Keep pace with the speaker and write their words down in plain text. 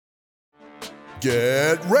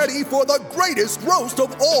Get ready for the greatest roast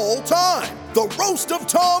of all time, the Roast of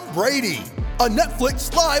Tom Brady, a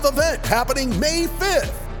Netflix live event happening May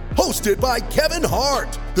 5th. Hosted by Kevin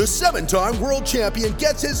Hart, the 7-time world champion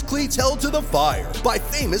gets his cleats held to the fire by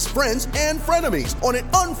famous friends and frenemies on an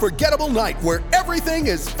unforgettable night where everything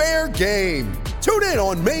is fair game. Tune in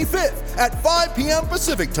on May 5th at 5 p.m.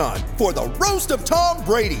 Pacific time for the Roast of Tom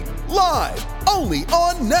Brady, live only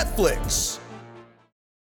on Netflix.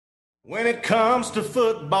 When it comes to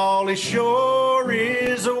football, it sure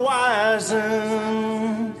is a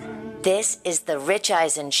wisin'. This is the Rich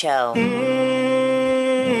Eisen Show.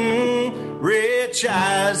 Rich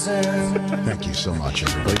Eisen. Thank you so much,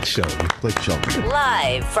 everybody. Blake Show.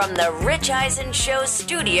 Live from the Rich Eisen Show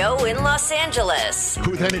studio in Los Angeles.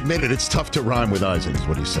 Who then admitted it's tough to rhyme with Eisen, is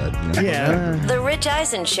what he said. You know? Yeah. The Rich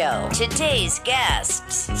Eisen Show. Today's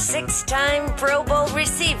guests: 6-time Pro Bowl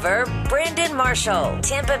receiver Brandon Marshall,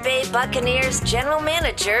 Tampa Bay Buccaneers general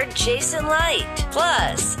manager Jason Light,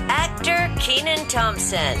 plus actor Kenan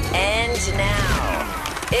Thompson. And now,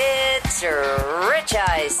 it's Rich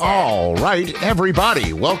Eisen. All right,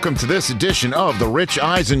 everybody. Welcome to this edition of the Rich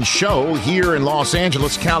Eisen Show here in Los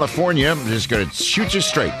Angeles, California. I'm just going to shoot you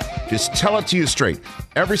straight. Just tell it to you straight.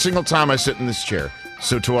 Every single time I sit in this chair.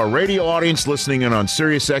 So to our radio audience listening in on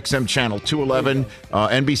Sirius XM Channel 211,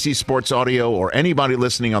 NBC Sports Audio, or anybody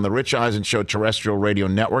listening on the Rich Eisen Show terrestrial radio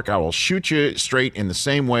network, I will shoot you straight in the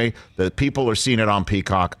same way that people are seeing it on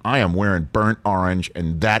Peacock. I am wearing burnt orange,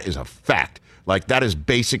 and that is a fact. Like, that is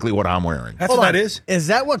basically what I'm wearing. That's what that is? Is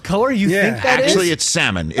that what color you think that Actually, is? it's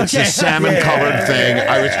salmon. It's a salmon-colored thing.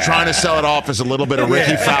 I was trying to sell it off as a little bit of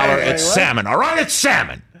Ricky Fowler. It's salmon. All right, it's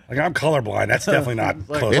salmon. Like, I'm colorblind. That's definitely not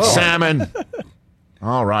close. It's salmon.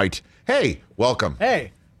 All right. Hey, welcome.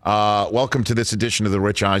 Hey. Welcome to this edition of the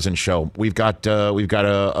Rich Eisen Show. We've got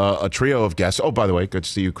a trio of guests. Oh, by the way, good to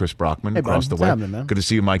see you, Chris Brockman, across the way. Happening, Good to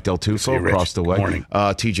see you, Mike Del Tufo, across the way. Morning.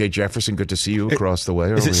 TJ Jefferson, good to see you across the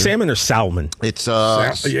way. Is it salmon or salmon? It's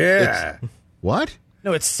yeah. What?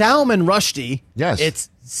 No, it's salmon rushdie. Yes. It's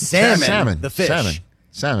salmon, the fish.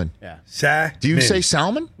 Salmon. Yeah. Do you say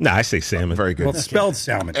salmon? No, I say salmon. Very good. Well, it's spelled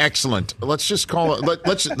salmon. Excellent. Let's just call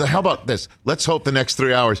it. How about this? Let's hope the next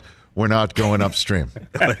 3 hours we're not going upstream.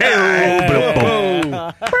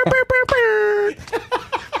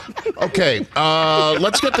 Okay,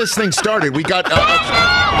 let's get this thing started. We got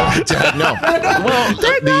no. Well,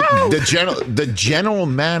 the general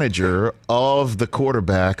manager of the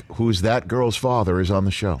quarterback, who's that girl's father, is on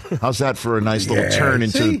the show. How's that for a nice little turn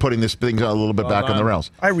into putting this thing a little bit back on the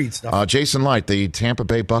rails? I read stuff. Jason Light, the Tampa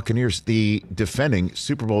Bay Buccaneers, the defending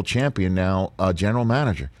Super Bowl champion, now general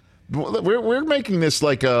manager. We're making this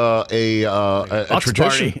like a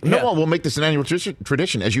tradition. Party. Yeah. No, we'll make this an annual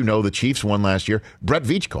tradition. As you know, the Chiefs won last year. Brett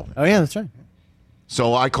Veach called it. Oh, yeah, that's right.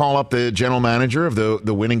 So I call up the general manager of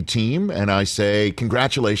the winning team, and I say,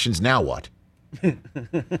 congratulations, now what?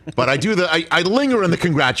 But I linger in the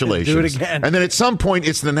congratulations. Do it again. And then at some point,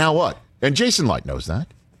 it's the now what? And Jason Light knows that.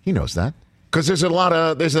 He knows that. Because there's a lot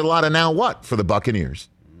of now what for the Buccaneers.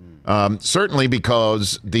 Certainly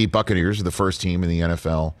because the Buccaneers are the first team in the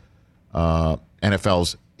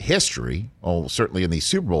NFL's history, certainly in the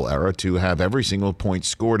Super Bowl era, to have every single point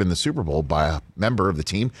scored in the Super Bowl by a member of the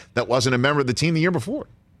team that wasn't a member of the team the year before.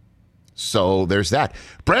 So there's that.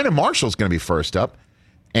 Brandon Marshall's going to be first up,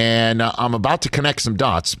 and I'm about to connect some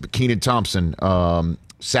dots. Kenan Thompson,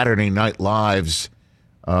 Saturday Night Live's,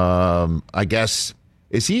 I guess,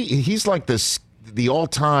 he's like the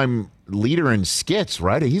all-time leader in skits,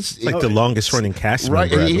 right? He's like the longest running cast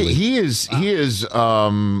member. Right. He is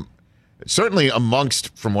certainly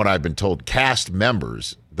amongst, from what I've been told, cast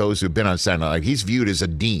members, those who've been on Saturday Night Live, he's viewed as a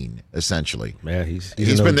dean, essentially. Yeah, he's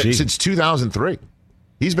been there since 2003.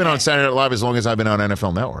 He's been on Saturday Night Live as long as I've been on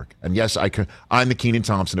NFL Network. And yes, I'm the Kenan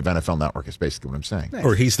Thompson of NFL Network, is basically what I'm saying. Nice.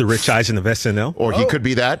 Or he's the Rich Eisen of SNL. Or he could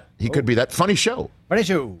be that. He could be that. Funny show. Funny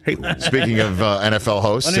show. Hey. Speaking of NFL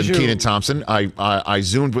hosts Funny and show. Kenan Thompson, I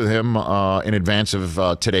Zoomed with him in advance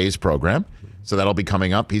of today's program. So that'll be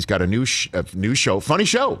coming up. He's got a new show, funny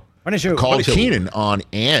show. Funny show. Called Kenan on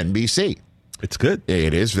NBC. It's good.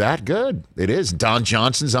 It is that good. It is. Don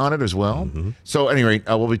Johnson's on it as well. Mm-hmm. So anyway,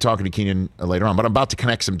 we'll be talking to Kenan later on. But I'm about to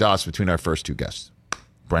connect some dots between our first two guests,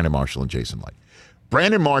 Brandon Marshall and Jason Light.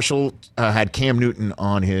 Brandon Marshall had Cam Newton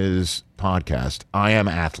on his podcast, I Am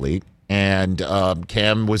Athlete. And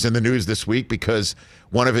Cam was in the news this week because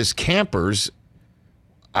one of his campers,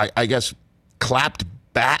 I guess, clapped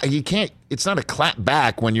back. It's not a clap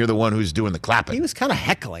back when you're the one who's doing the clapping. He was kind of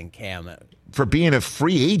heckling Cam. For being a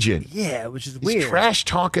free agent. Yeah, which is weird. He's trash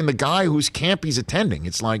talking the guy whose camp he's attending.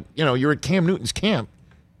 It's like, you're at Cam Newton's camp.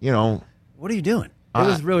 What are you doing? It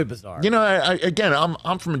was really bizarre. You know, again,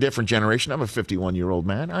 I'm from a different generation. I'm a 51-year-old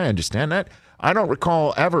man. I understand that. I don't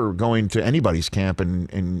recall ever going to anybody's camp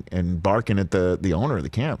and barking at the owner of the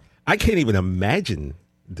camp. I can't even imagine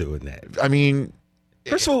doing that. I mean,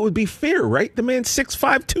 first of all, it would be fair, right? The man's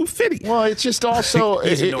 6'5", 250. Well, it's just also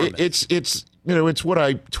He's it's it's what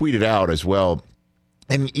I tweeted out as well.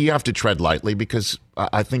 And you have to tread lightly because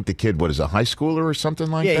I think the kid, what is a high schooler or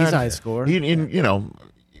something like that? Yeah, he's a high schooler. You know,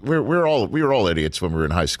 we were all idiots when we were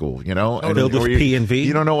in high school. You know, Filled with P and V.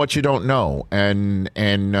 You don't know what you don't know,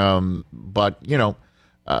 but you know,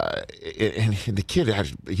 and the kid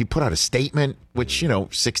he put out a statement, which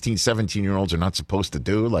 16, 17-year-olds are not supposed to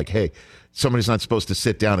do. Like, hey, somebody's not supposed to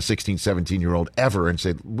sit down a 16, 17-year-old ever and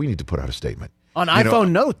say, we need to put out a statement on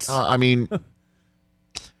iPhone notes. I mean,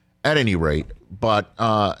 at any rate. But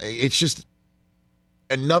it's just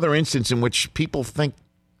another instance in which people think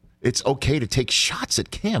it's okay to take shots at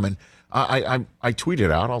Cam. And I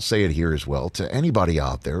tweeted out, I'll say it here as well, to anybody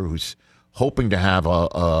out there who's hoping to have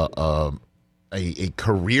a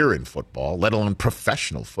career in football, let alone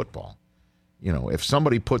professional football. You know, if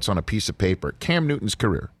somebody puts on a piece of paper, Cam Newton's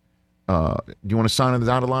career, do you want to sign on the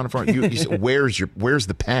dotted line in front? You say, where's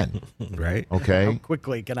the pen? Right. Okay. How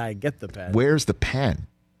quickly can I get the pen? Where's the pen?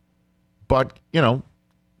 But,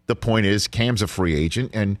 the point is Cam's a free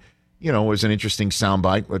agent, and, it was an interesting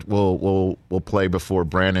soundbite that we'll play before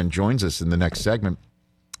Brandon joins us in the next segment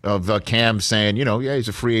of Cam saying, yeah, he's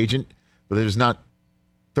a free agent, but there's not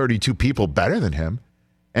 32 people better than him.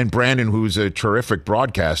 And Brandon, who's a terrific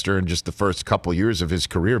broadcaster and just the first couple years of his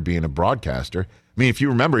career being a broadcaster. I mean, if you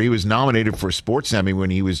remember, he was nominated for a Sports Emmy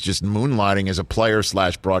when he was just moonlighting as a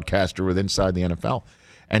player/broadcaster with Inside the NFL.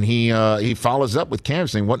 And he follows up with Cam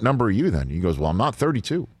saying, what number are you then? He goes, well, I'm not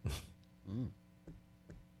 32.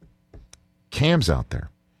 Cam's out there.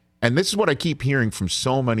 And this is what I keep hearing from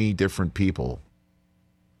so many different people.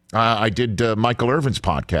 I did Michael Irvin's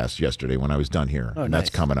podcast yesterday when I was done here. Oh, and nice.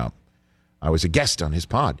 That's coming up. I was a guest on his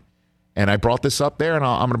pod. And I brought this up there, and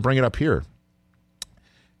I'm going to bring it up here.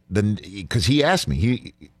 Because he asked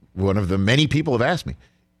me, one of the many people have asked me,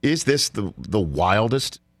 is this the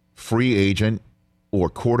wildest free agent or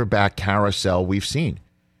quarterback carousel we've seen?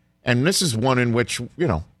 And this is one in which,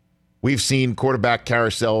 we've seen quarterback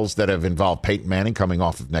carousels that have involved Peyton Manning coming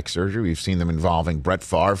off of neck surgery. We've seen them involving Brett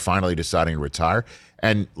Favre finally deciding to retire.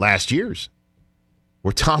 And last year's,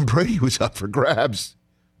 where Tom Brady was up for grabs,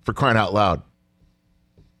 for crying out loud.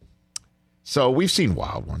 So we've seen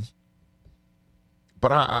wild ones.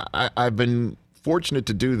 But I've been fortunate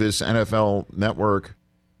to do this NFL Network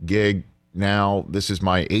gig now. This is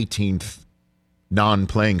my 18th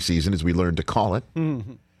non-playing season, as we learned to call it.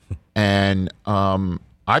 Mm-hmm. And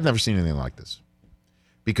I've never seen anything like this.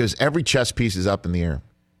 Because every chess piece is up in the air.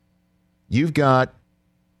 You've got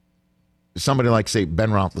somebody like, say, Ben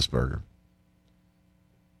Roethlisberger,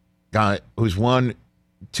 guy who's won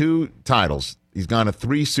 2 titles. He's gone to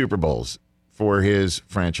 3 Super Bowls for his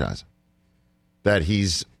franchise. That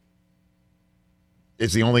it's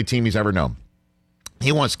the only team he's ever known.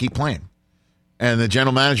 He wants to keep playing. And the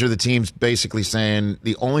general manager of the team's basically saying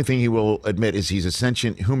the only thing he will admit is he's a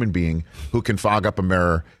sentient human being who can fog up a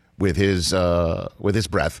mirror with his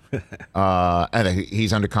breath. And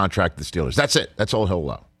he's under contract with the Steelers. That's it. That's all he'll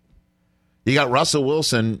allow. You got Russell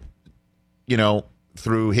Wilson,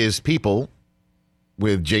 through his people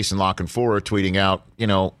with Jason La Canfora tweeting out,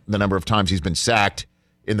 the number of times he's been sacked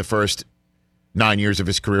in the first 9 years of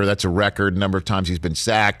his career. That's a record number of times he's been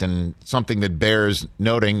sacked, and something that bears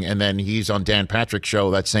noting. And then he's on Dan Patrick's show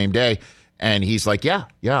that same day, and he's like, yeah,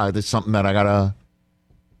 that's something that I got to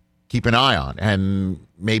keep an eye on. And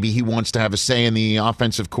maybe he wants to have a say in the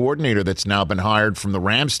offensive coordinator that's now been hired from the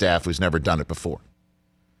Rams staff who's never done it before.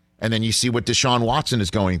 And then you see what Deshaun Watson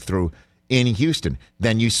is going through in Houston.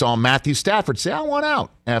 Then you saw Matthew Stafford say, I want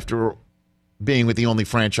out after being with the only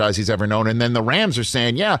franchise he's ever known. And then the Rams are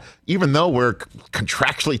saying, yeah, even though we're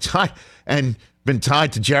contractually tied and been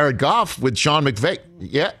tied to Jared Goff with Sean McVay,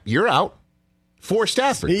 yeah, you're out for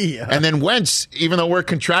Stafford. Yeah. And then Wentz, even though we're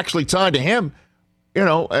contractually tied to him,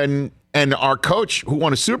 and our coach who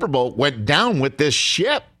won a Super Bowl went down with this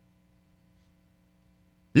ship.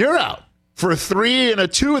 You're out. For a 3 and a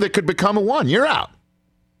 2 that could become a 1, you're out.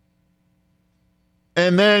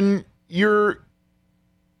 And then you're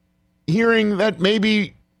hearing that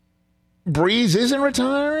maybe Breeze isn't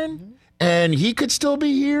retiring and he could still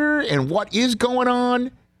be here. And what is going on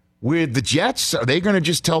with the Jets? Are they going to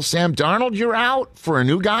just tell Sam Darnold you're out for a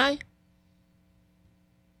new guy?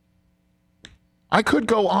 I could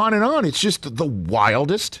go on and on. It's just the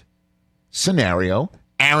wildest scenario.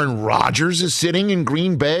 Aaron Rodgers is sitting in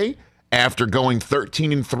Green Bay after going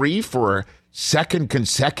 13-3 for second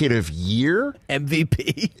consecutive year.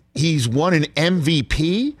 MVP. He's won an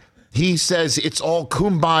MVP. He says it's all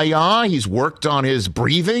kumbaya. He's worked on his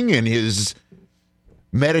breathing and his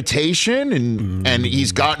meditation, and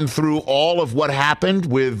he's gotten through all of what happened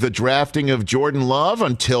with the drafting of Jordan Love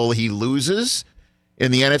until he loses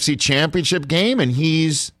in the NFC Championship game, and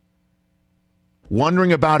he's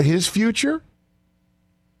wondering about his future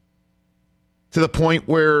to the point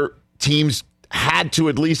where teams had to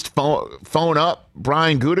at least phone up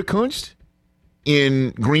Brian Gutekunst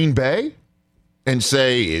in Green Bay and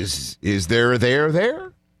say, is there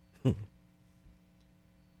there?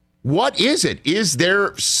 What is it? Is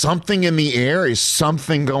there something in the air? Is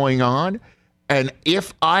something going on? And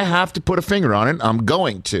if I have to put a finger on it, I'm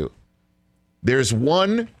going to. There's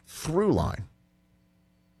one through line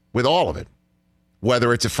with all of it.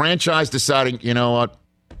 Whether it's a franchise deciding, you know what,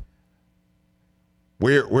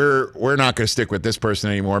 we're not going to stick with this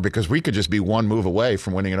person anymore because we could just be one move away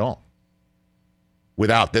from winning it all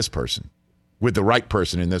without this person, with the right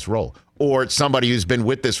person in this role. Or it's somebody who's been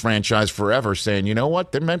with this franchise forever saying, you know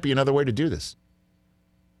what, there might be another way to do this.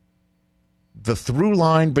 The through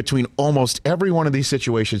line between almost every one of these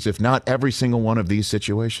situations, if not every single one of these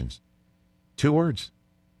situations, 2 words: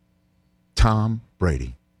 Tom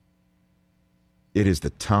Brady. It is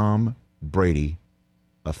the Tom Brady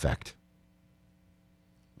effect.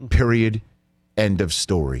 Period. End of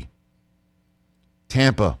story.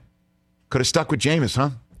 Tampa could have stuck with Jameis,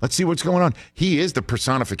 huh? Let's see what's going on. He is the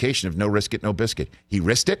personification of no risk it, no biscuit. He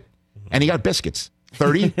risked it, and he got biscuits.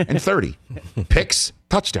 30 and 30. Picks,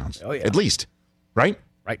 touchdowns, at least. Right?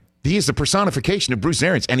 Right. He is the personification of Bruce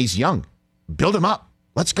Arians, and he's young. Build him up.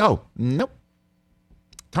 Let's go. Nope.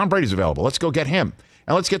 Tom Brady's available. Let's go get him.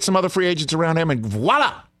 And let's get some other free agents around him, and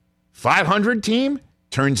voila! 500 team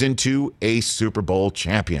turns into a Super Bowl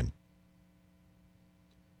champion.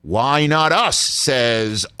 Why not us,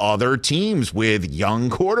 says other teams with young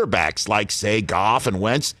quarterbacks like, say, Goff and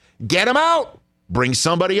Wentz. Get them out. Bring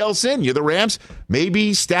somebody else in. You're the Rams.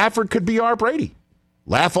 Maybe Stafford could be our Brady.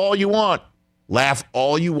 Laugh all you want. Laugh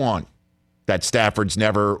all you want. That Stafford's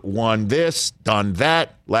never won this, done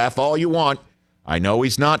that. Laugh all you want. I know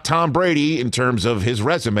he's not Tom Brady in terms of his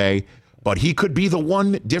resume, but he could be the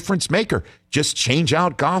one difference maker. Just change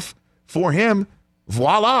out Goff for him.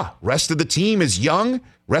 Voila. Rest of the team is young.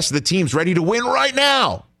 Rest of the team's ready to win right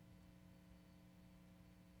now.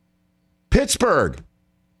 Pittsburgh.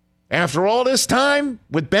 After all this time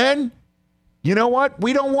with Ben, you know what?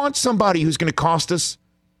 We don't want somebody who's going to cost us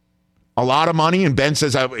a lot of money, and Ben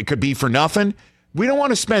says it could be for nothing. We don't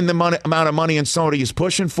want to spend the amount of money on somebody who's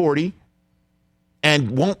pushing 40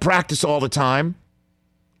 and won't practice all the time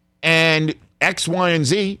and X, Y, and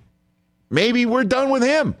Z. Maybe we're done with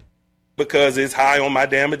him. Because it's high on my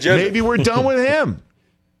damn agenda. Maybe we're done with him.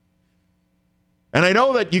 And I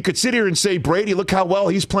know that you could sit here and say, Brady, look how well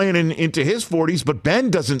he's playing into his 40s, but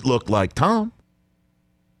Ben doesn't look like Tom.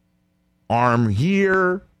 Arm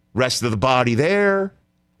here, rest of the body there.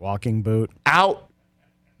 Walking boot. Out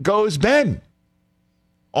goes Ben.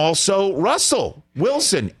 Also, Russell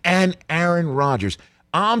Wilson and Aaron Rodgers.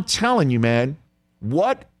 I'm telling you, man,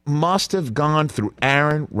 what must have gone through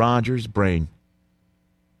Aaron Rodgers' brain?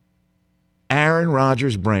 Aaron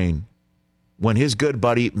Rodgers' brain when his good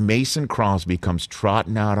buddy Mason Crosby comes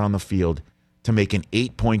trotting out on the field to make an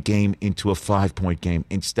 8-point game into a 5-point game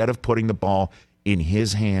instead of putting the ball in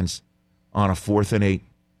his hands on a 4th and 8.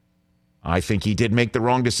 I think he did make the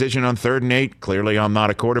wrong decision on 3rd and 8. Clearly, I'm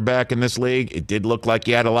not a quarterback in this league. It did look like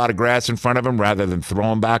he had a lot of grass in front of him rather than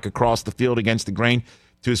throw him back across the field against the grain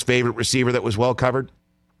to his favorite receiver that was well covered.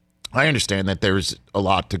 I understand that there's a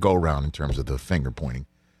lot to go around in terms of the finger pointing.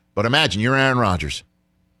 But imagine you're Aaron Rodgers.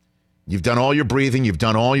 You've done all your breathing. You've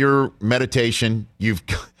done all your meditation. You've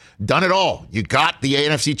done it all. You got the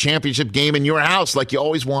NFC Championship game in your house like you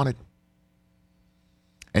always wanted.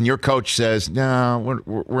 And your coach says, no,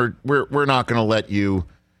 we're not going to let you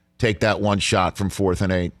take that one shot from 4th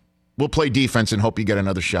and 8. We'll play defense and hope you get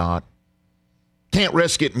another shot. Can't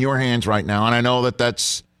risk it in your hands right now. And I know that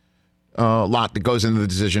that's a lot that goes into the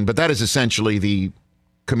decision, but that is essentially the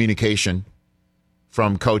communication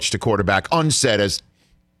from coach to quarterback, unsaid as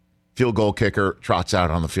field goal kicker trots out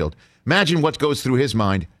on the field. Imagine what goes through his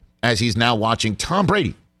mind as he's now watching Tom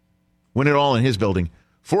Brady win it all in his building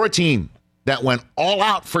for a team that went all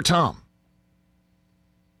out for Tom.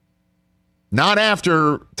 Not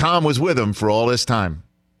after Tom was with him for all this time.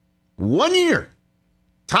 1 year.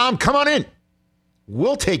 Tom, come on in.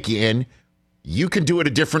 We'll take you in. You can do it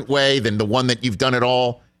a different way than the one that you've done it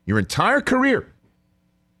all your entire career.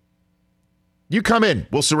 You come in.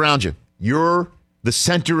 We'll surround you. You're the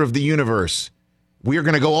center of the universe. We are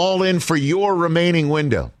going to go all in for your remaining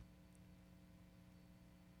window.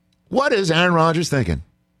 What is Aaron Rodgers thinking?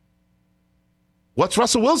 What's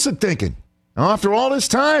Russell Wilson thinking? After all this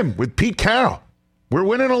time with Pete Carroll, we're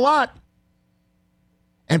winning a lot.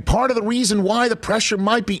 And part of the reason why the pressure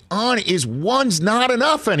might be on is one's not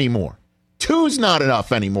enough anymore. Two's not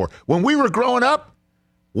enough anymore. When we were growing up,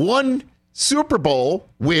 one Super Bowl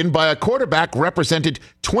win by a quarterback represented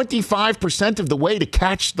 25% of the way to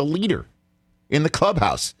catch the leader in the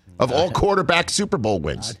clubhouse of all quarterback Super Bowl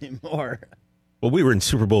wins. Not anymore. Well, we were in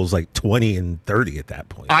Super Bowls like 20 and 30 at that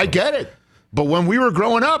point. I get it. But when we were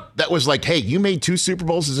growing up, that was like, hey, you made 2 Super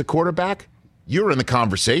Bowls as a quarterback? You were in the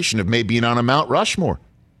conversation of maybe being on a Mount Rushmore.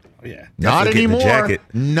 Oh, yeah. Not Definitely anymore.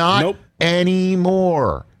 Not Nope.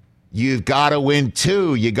 anymore. You've got to win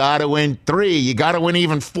 2. You got to win 3. You got to win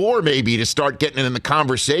even 4 maybe to start getting in the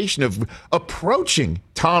conversation of approaching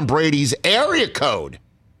Tom Brady's area code,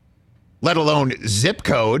 let alone zip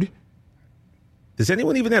code. Does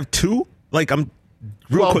anyone even have 2? Like, I'm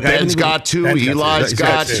real quick. Ben's got 2. Eli's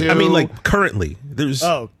got 2. I mean, like, currently, there's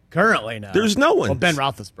Currently no. there's no one. Well, Ben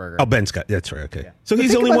Roethlisberger. Oh, Ben's got. That's right. Okay. Yeah. So But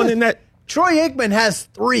he's the think only about one it. in that. Troy Aikman has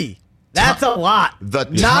 3. That's a lot.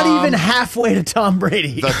 Not Tom- even halfway to Tom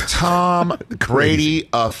Brady. The Tom Brady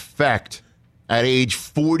effect at age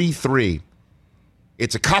 43.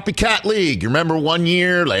 It's a copycat league. You remember one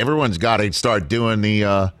year, like everyone's got to start doing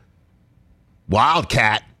the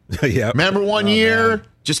Wildcat. Yeah. Remember one year,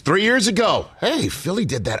 just 3 years ago? Hey, Philly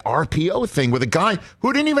did that RPO thing with a guy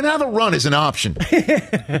who didn't even have a run as an option. And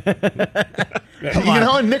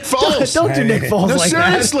Nick Foles. Don't do Nick Foles No, like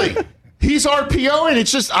seriously. He's RPO, and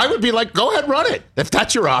it's just, I would be like, go ahead, run it. If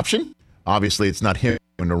that's your option. Obviously, it's not him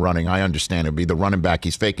in the running. I understand it would be the running back.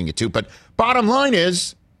 He's faking it too. But bottom line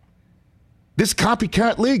is, this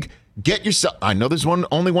copycat league, get yourself, I know there's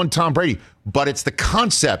only one Tom Brady, but it's the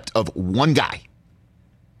concept of one guy.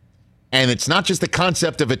 And it's not just the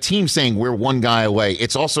concept of a team saying we're one guy away.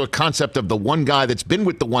 It's also a concept of the one guy that's been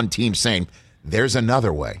with the one team saying, there's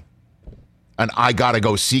another way. And I got to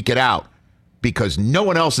go seek it out. Because no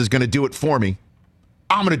one else is going to do it for me.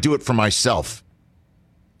 I'm going to do it for myself.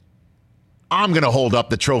 I'm going to hold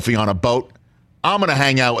up the trophy on a boat. I'm going to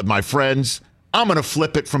hang out with my friends. I'm going to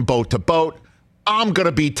flip it from boat to boat. I'm going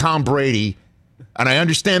to be Tom Brady. And I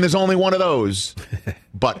understand there's only one of those.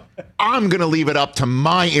 But I'm going to leave it up to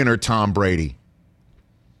my inner Tom Brady.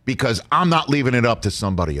 Because I'm not leaving it up to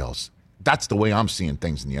somebody else. That's the way I'm seeing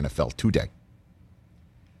things in the NFL today.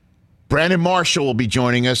 Brandon Marshall will be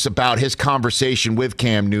joining us about his conversation with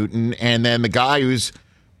Cam Newton, and then the guy who's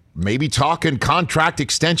maybe talking contract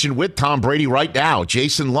extension with Tom Brady right now,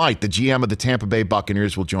 Jason Light, the GM of the Tampa Bay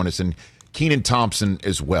Buccaneers, will join us, and Keenan Thompson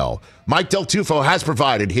as well. Mike Del Tufo has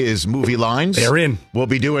provided his movie lines. They're in. We'll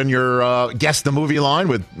be doing your Guess the Movie line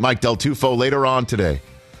with Mike Del Tufo later on today.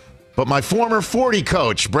 But my former 40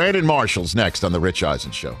 coach, Brandon Marshall's next on The Rich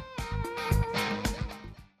Eisen Show.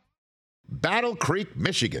 Battle Creek,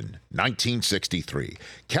 Michigan, 1963.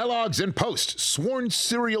 Kellogg's and Post, sworn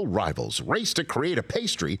cereal rivals, race to create a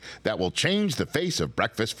pastry that will change the face of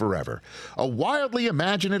breakfast forever. A wildly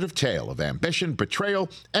imaginative tale of ambition, betrayal,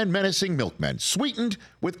 and menacing milkmen, sweetened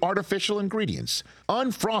with artificial ingredients.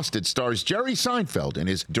 Unfrosted stars Jerry Seinfeld in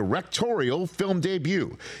his directorial film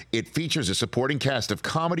debut. It features a supporting cast of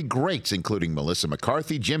comedy greats, including Melissa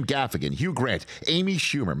McCarthy, Jim Gaffigan, Hugh Grant, Amy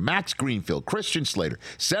Schumer, Max Greenfield, Christian Slater,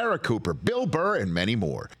 Sarah Cooper, Bill Burr, and many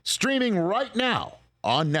more. Streaming right now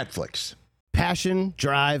on Netflix. Passion,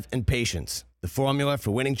 drive, and patience. The formula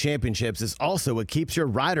for winning championships is also what keeps your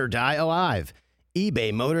ride or die alive.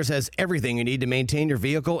 eBay Motors has everything you need to maintain your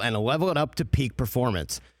vehicle and level it up to peak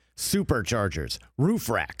performance. Superchargers, roof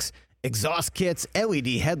racks, exhaust kits, LED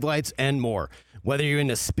headlights, and more. Whether you're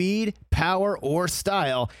into speed, power, or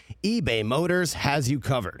style, eBay Motors has you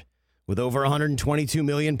covered. With over 122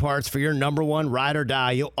 million parts for your number one ride or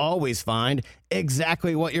die, you'll always find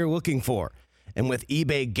exactly what you're looking for. And with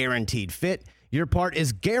eBay Guaranteed Fit, your part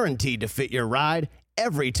is guaranteed to fit your ride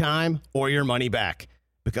every time or your money back.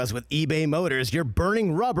 Because with eBay Motors, you're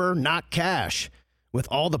burning rubber, not cash. With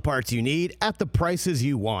all the parts you need at the prices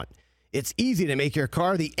you want. It's easy to make your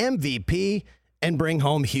car the MVP and bring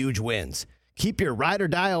home huge wins. Keep your ride or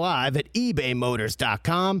die alive at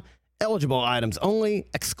ebaymotors.com. Eligible items only.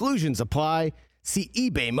 Exclusions apply. See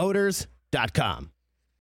ebaymotors.com.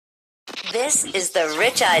 This is the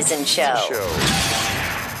Rich Eisen Show.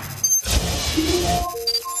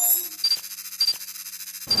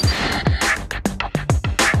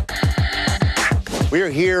 We are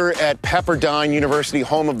here at Pepperdine University,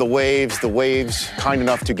 home of the Waves. The Waves, kind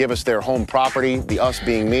enough to give us their home property, the us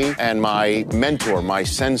being me, and my mentor, my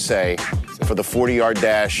sensei, for the 40-yard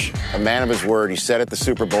dash, a man of his word. He said at the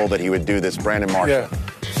Super Bowl that he would do this. Brandon Marshall. Yeah.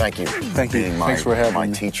 Thank you. Thank you. Thanks for having my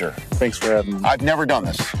me. teacher. Thanks for having me. I've never done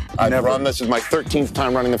this. I've run this. Is my 13th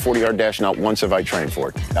time running the 40-yard dash. Not once have I trained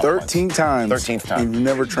for it. 13 times. 13th time. And you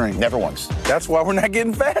never trained. Never once. That's why we're not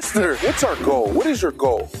getting faster. What's our goal? What is your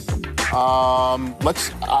goal? I'll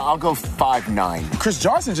go 5'9". Chris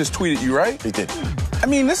Johnson just tweeted you, right? He did. I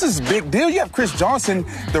mean, this is a big deal. You have Chris Johnson,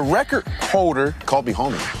 the record holder. Called me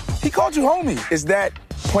homie. He called you homie. Is that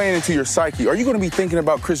playing into your psyche? Are you going to be thinking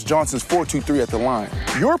about Chris Johnson's 4.23 at the line?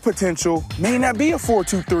 Your potential may not be a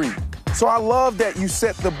 4.23. So I love that you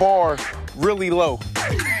set the bar really low.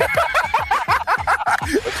 All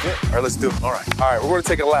right, let's do it. All right, we're going to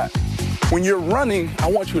take a lap. When you're running, I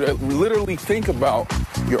want you to literally think about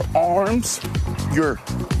your arms, your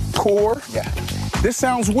core. Yeah. This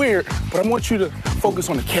sounds weird, but I want you to focus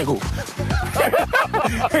on the kegel.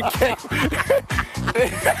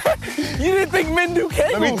 You didn't think men do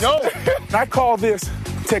kegels? No. I call this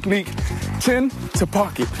technique chin to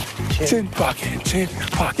pocket. Chin pocket, chin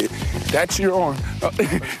pocket. That's your arm.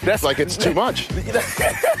 That's like it's too much.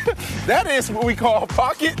 That is what we call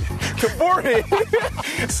pocket to forehead.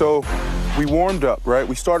 So we warmed up, right?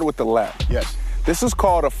 We started with the lap. Yes. This is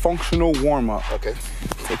called a functional warm-up. Okay.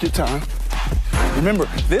 Take your time. Remember,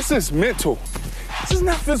 this is mental. This is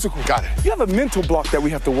not physical. Got it. You have a mental block that we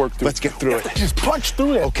have to work through. Let's get through it. Just punch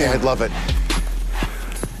through that. Okay, I'd love it.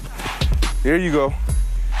 There you go.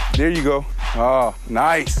 There you go. Oh,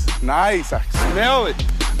 nice. Nice. I smell it.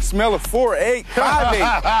 Smell of 4-8,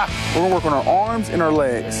 5-8. We're gonna work on our arms and our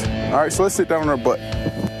legs. All right, so let's sit down on our butt.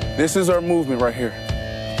 This is our movement right here.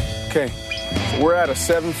 Okay, so we're at a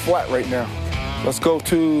 7 flat right now. Let's go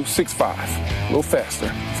to 6-5, a little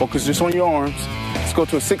faster. Focus just on your arms. Let's go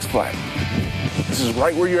to a 6 flat. This is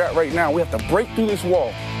right where you're at right now. We have to break through this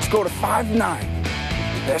wall. Let's go to 5-9.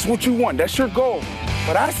 That's what you want, that's your goal.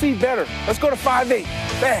 But I see better. Let's go to 5-8.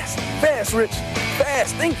 Fast, fast, Rich.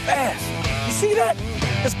 Fast, think fast. You see that?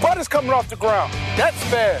 His butt is coming off the ground. That's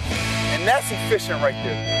fast, and that's efficient right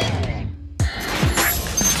there.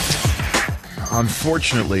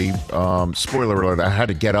 Unfortunately, spoiler alert, I had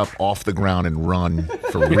to get up off the ground and run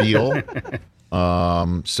for real.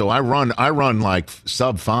 So I run like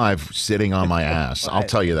sub 5 sitting on my ass. I'll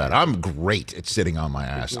tell you that. I'm great at sitting on my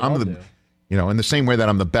ass. In the same way that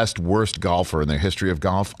I'm the best, worst golfer in the history of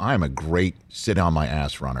golf, I'm a great sit on my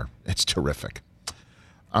ass runner. It's terrific.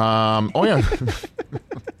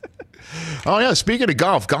 Speaking of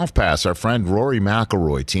Golf Pass, our friend Rory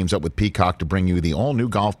McIlroy teams up with Peacock to bring you the all-new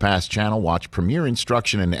Golf Pass channel. Watch premier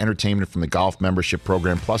instruction and entertainment from the golf membership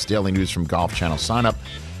program, plus daily news from Golf Channel. Sign up,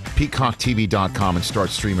 peacocktv.com, and start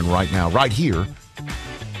streaming right now, right here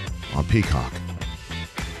on Peacock.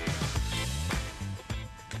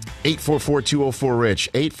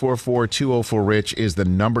 844-204-RICH. 844-204-RICH is the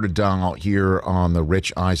number to dial here on the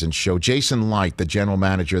Rich Eisen Show. Jason Light, the general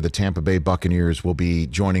manager of the Tampa Bay Buccaneers, will be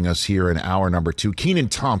joining us here in hour number 2. Keenan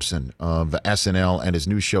Thompson of SNL and his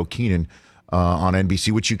new show, Keenan, on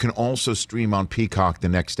NBC, which you can also stream on Peacock the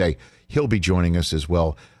next day. He'll be joining us as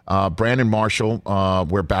well. Brandon Marshall,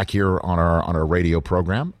 we're back here on our radio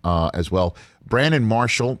program as well. Brandon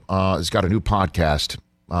Marshall has got a new podcast.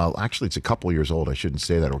 Actually, it's a couple years old. I shouldn't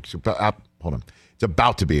say that. Hold on. It's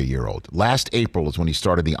about to be a year old. Last April is when he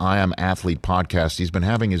started the I Am Athlete podcast. He's been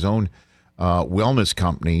having his own wellness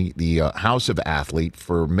company, the House of Athlete,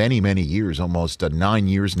 for many, many years, almost 9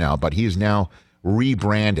 years now. But he has now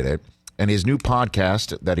rebranded it. And his new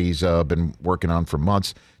podcast that he's been working on for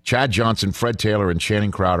months, Chad Johnson, Fred Taylor, and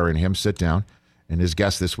Channing Crowder and him sit down. And his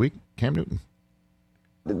guest this week, Cam Newton.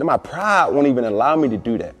 My pride won't even allow me to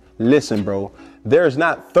do that. Listen, bro, there's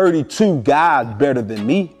not 32 guys better than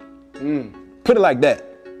me. Put it like that.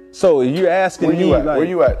 So if you're asking where you me, at? Where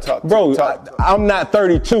you at? I'm not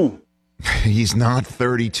 32. He's not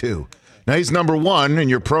 32. Now, he's number 1 in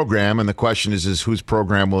your program, and the question is whose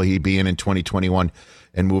program will he be in 2021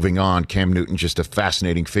 and moving on? Cam Newton, just a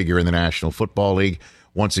fascinating figure in the National Football League.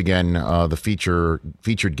 Once again, the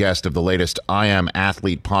featured guest of the latest I Am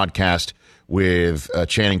Athlete podcast with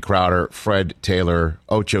Channing Crowder, Fred Taylor,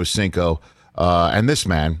 Ocho Cinco, and this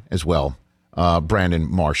man as well,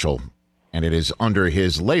 Brandon Marshall. And it is under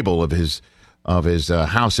his label of his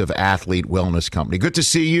House of Athlete Wellness Company. Good to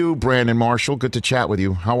see you, Brandon Marshall. Good to chat with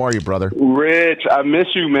you. How are you, brother? Rich, I miss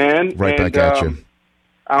you, man. Back at you.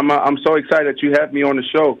 I'm so excited that you have me on the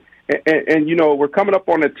show. And you know, we're coming up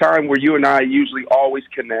on a time where you and I usually always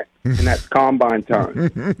connect, and that's combine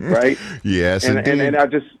time, right? Yes, and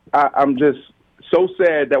I'm just so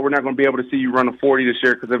sad that we're not going to be able to see you run a 40 this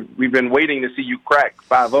year because we've been waiting to see you crack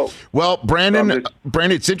 5-0. Well, Brandon,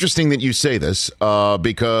 it's interesting that you say this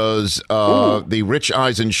because the Rich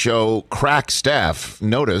Eisen Show crack staff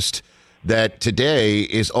noticed that today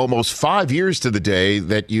is almost 5 years to the day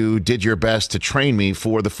that you did your best to train me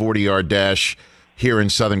for the 40-yard dash here in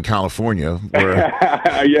Southern California, where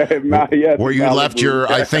you left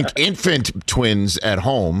your, I think, infant twins at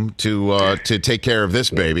home to take care of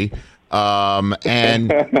this baby.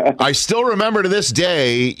 And I still remember to this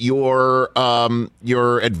day your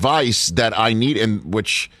advice that I need, and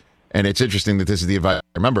it's interesting that this is the advice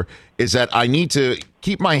I remember, is that I need to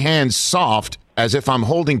keep my hands soft as if I'm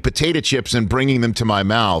holding potato chips and bringing them to my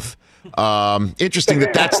mouth. Interesting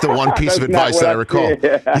that's the one piece of advice that I recall.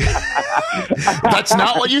 That's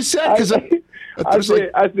not what you said? Because I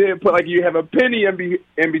said put like you have a penny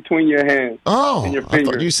in between your hands. Oh, and your I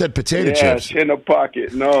thought you said potato chips. In a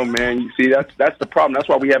pocket. No, man. You see, that's the problem. That's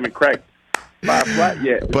why we haven't cracked 5 flat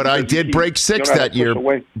yet. But I did break 6 that year,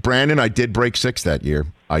 Brandon. I did break 6 that year.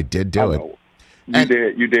 I did do it. You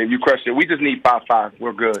did. You crushed it. We just need 5-5.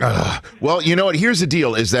 We're good. Well, you know what? Here's the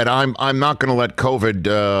deal: is that I'm not going to let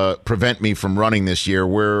COVID prevent me from running this year.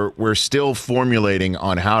 We're still formulating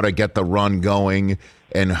on how to get the run going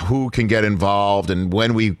and who can get involved and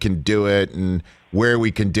when we can do it and where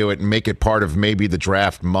we can do it and make it part of maybe the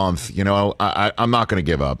draft month. You know, I'm not going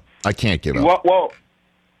to give up. I can't give up. Well,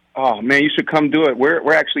 oh man, you should come do it.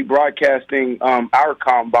 We're actually broadcasting our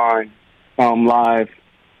combine live.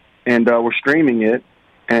 And we're streaming it,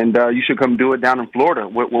 and you should come do it down in Florida.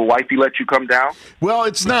 Will wifey let you come down? Well,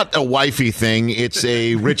 it's not a wifey thing. It's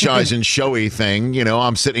a Rich Eisen showy thing. You know,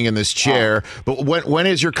 I'm sitting in this chair. But when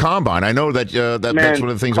is your combine? I know that's one of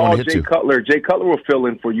the things I want to hit Jay Cutler. Jay Cutler will fill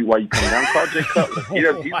in for you while you come down. Call Jay Cutler.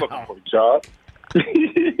 He's looking for a job.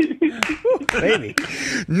 Maybe.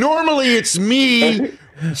 Normally, it's me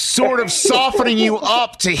sort of softening you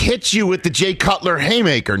up to hit you with the Jay Cutler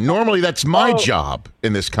haymaker. Normally, that's my job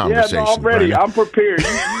in this conversation. Yeah, no, I'm ready. Brandon. I'm prepared.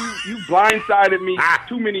 You blindsided me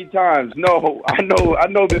too many times. No, I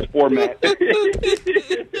know this format.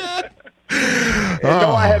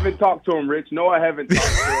 No, I haven't talked to him, Rich. No, I haven't talked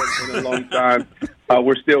to him in a long time.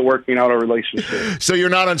 We're still working out our relationship. So you're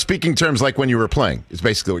not on speaking terms like when you were playing. Is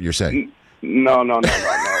basically what you're saying. No.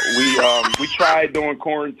 We tried during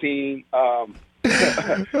quarantine. I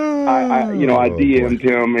DM'd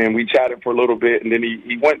him and we chatted for a little bit, and then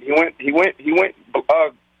he went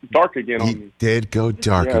dark again on me. He did go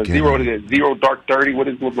dark again. Zero dark 30. What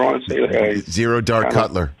does LeBron say? Zero dark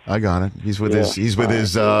Cutler. I got it. He's with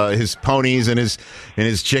his ponies and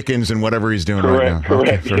his chickens and whatever he's doing right now.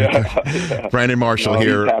 Correct. Okay, Brandon Marshall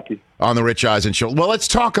here on the Rich Eisen Show. Well, let's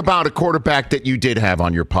talk about a quarterback that you did have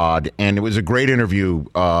on your pod, and it was a great interview.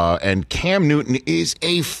 And Cam Newton is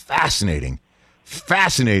a fascinating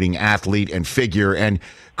athlete and figure, and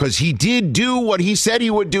because he did do what he said he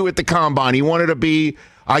would do at the Combine. He wanted to be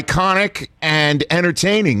iconic and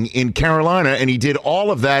entertaining in Carolina, and he did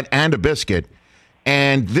all of that and a biscuit.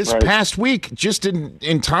 And this past week, just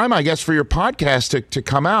in time, I guess, for your podcast to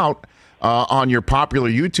come out on your popular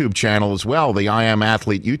YouTube channel as well, the I Am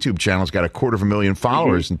Athlete YouTube channel has got 250,000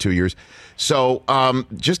 followers in 2 years. So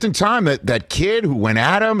just in time, that kid who went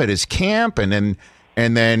at him at his camp, and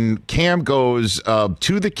then Cam goes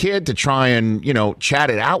to the kid to try and, chat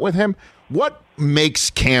it out with him. What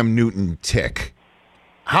makes Cam Newton tick?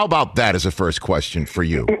 How about that as a first question for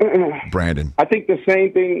you, Brandon? I think the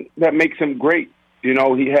same thing that makes him great. He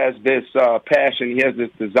has this passion, he has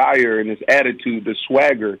this desire and this attitude, this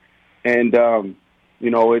swagger. And,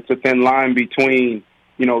 it's a thin line between,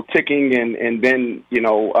 ticking and then,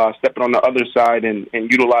 stepping on the other side and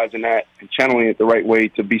utilizing that and channeling it the right way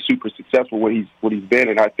to be super successful what he's been.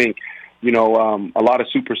 And I think, a lot of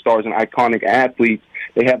superstars and iconic athletes,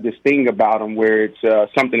 they have this thing about them where it's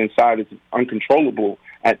something inside is uncontrollable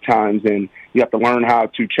at times, and you have to learn how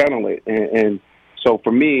to channel it. And so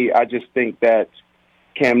for me, I just think that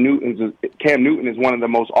Cam Newton is one of the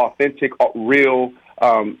most authentic, real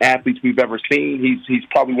athletes we've ever seen. He's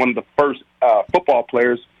probably one of the first football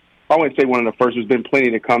players. I wouldn't say one of the first. There's been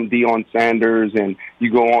plenty to come, Deion Sanders, and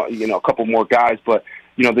you go on, a couple more guys. But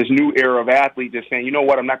this new era of athlete just saying, you know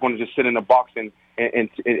what, I'm not going to just sit in a box and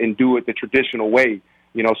do it the traditional way.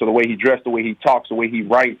 So the way he dressed, the way he talks, the way he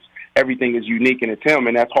writes, everything is unique, and it's him.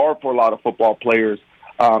 And that's hard for a lot of football players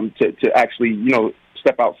to actually,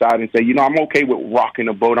 step outside and say, I'm okay with rocking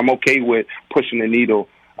a boat. I'm okay with pushing the needle.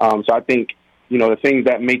 So I think, the things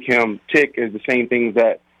that make him tick is the same things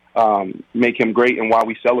that make him great and why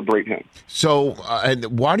we celebrate him. So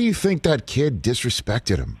why do you think that kid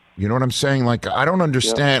disrespected him? You know what I'm saying? Like, I don't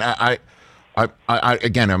understand. Yeah.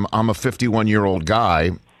 I'm a 51-year-old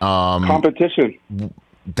guy. Competition.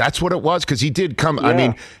 That's what it was, because he did come. Yeah. I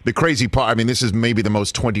mean, the crazy part, this is maybe the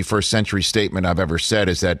most 21st century statement I've ever said,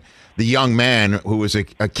 is that the young man who was a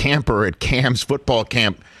camper at Cam's football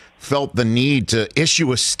camp felt the need to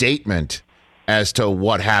issue a statement as to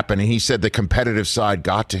what happened. And he said the competitive side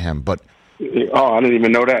got to him. But I didn't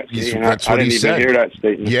even know that. That's what he said. I didn't even hear that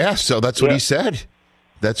statement. Yeah, so that's what he said.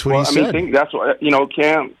 That's what he said. I think that's what,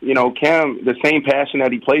 Cam, the same passion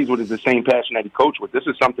that he plays with is the same passion that he coached with. This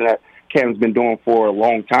is something that Cam's been doing for a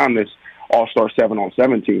long time, this All-Star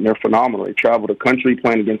 7-on-7 team. They're phenomenal. They travel the country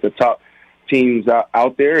playing against the top teams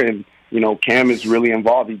out there, and, Cam is really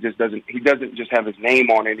involved. He doesn't just have his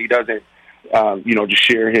name on it. He doesn't, just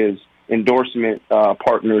share his endorsement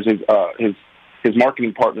partners, his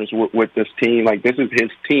marketing partners with this team. Like, this is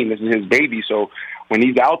his team. This is his baby. So when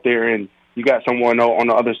he's out there and you got someone on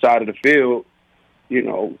the other side of the field,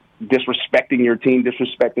 disrespecting your team,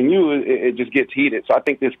 disrespecting you, it just gets heated. So I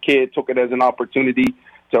think this kid took it as an opportunity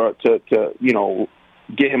to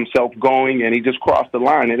get himself going, and he just crossed the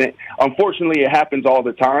line. And unfortunately, it happens all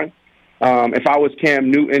the time. If I was Cam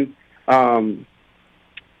Newton, I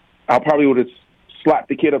probably would have slapped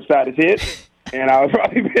the kid upside his head. And I would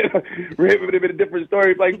probably it would have been a different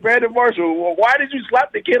story. Like, Brandon Marshall, well, why did you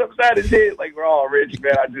slap the kid upside his head? Like, Rich,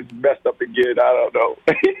 man, I just messed up again. I don't know.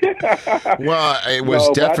 Well, it was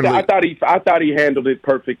definitely. I thought he handled it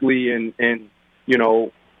perfectly, and it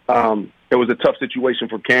was a tough situation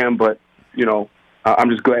for Cam, but I'm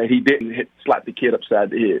just glad he didn't slap the kid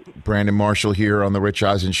upside the head. Brandon Marshall here on the Rich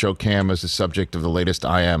Eisen Show. Cam is the subject of the latest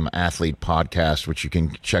I Am Athlete podcast, which you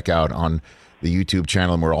can check out on the YouTube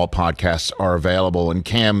channel and where all podcasts are available. And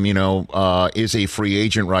Cam, is a free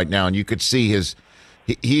agent right now, and you could see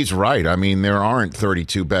he's right. There aren't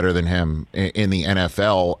 32 better than him in the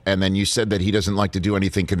NFL. And then you said that he doesn't like to do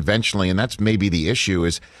anything conventionally, and that's maybe the issue,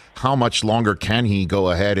 is how much longer can he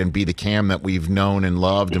go ahead and be the Cam that we've known and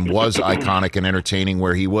loved and was iconic and entertaining,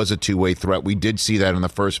 where he was a two-way threat. We did see that in the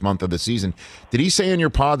first month of the season. Did he say in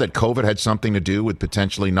your pod that COVID had something to do with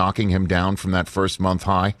potentially knocking him down from that first month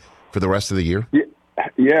high for the rest of the year?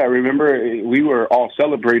 Yeah, remember we were all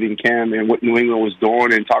celebrating Cam and what New England was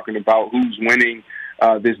doing and talking about who's winning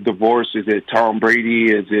this divorce. Is it Tom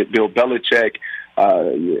Brady? Is it Bill Belichick?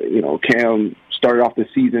 Cam started off the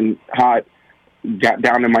season hot, got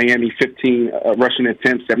down to Miami, 15 rushing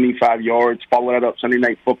attempts, 75 yards, followed that up Sunday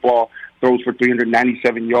Night Football, throws for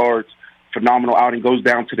 397 yards, phenomenal outing, goes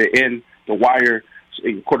down to the end, the wire,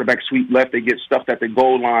 quarterback sweep left, they get stuffed at the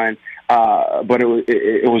goal line. But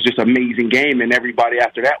it was just an amazing game, and everybody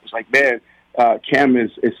after that was like, man, Cam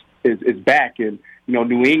is back, and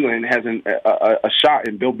New England has a shot,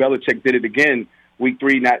 and Bill Belichick did it again. Week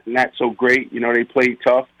 3, not so great. They played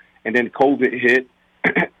tough, and then COVID hit,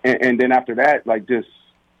 and then after that, like, just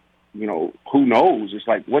who knows? It's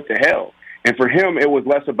like, what the hell? And for him, it was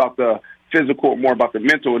less about the physical, more about the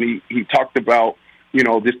mental, and he talked about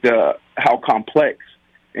just how complex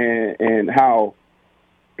and how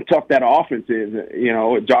tough that offense is,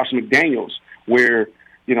 Josh McDaniels, where,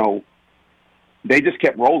 they just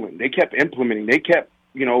kept rolling. They kept implementing. They kept,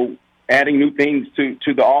 adding new things to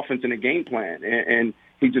the offense and the game plan. And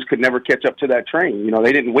he just could never catch up to that train.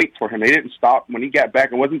 They didn't wait for him. They didn't stop. When he got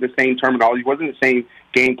back, it wasn't the same terminology. It wasn't the same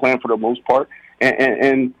game plan for the most part.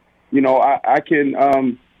 And I can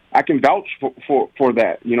vouch for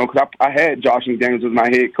that, because I had Josh McDaniels as my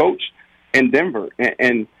head coach in Denver.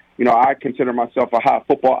 And I consider myself a high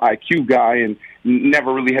football IQ guy and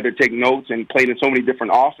never really had to take notes and played in so many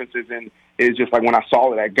different offenses. And it's just like when I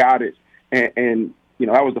saw it, I got it. And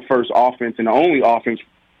that was the first offense and the only offense,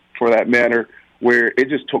 for that matter, where it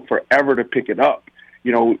just took forever to pick it up.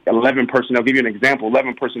 11 personnel. I'll give you an example.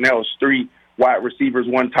 11 personnel is 3 wide receivers,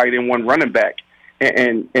 1 tight end, 1 running back.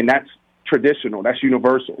 And that's traditional. That's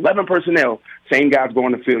universal. 11 personnel, same guys go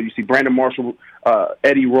on the field. You see Brandon Marshall,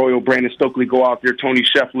 Eddie Royal, Brandon Stokely go out there, Tony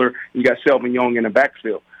Scheffler, you got Selvin Young in the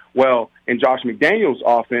backfield. Well, in Josh McDaniels'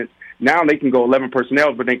 offense, now they can go 11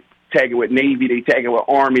 personnel, but they tag it with Navy, they tag it with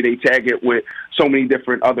Army, they tag it with so many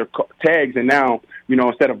different other tags. And now,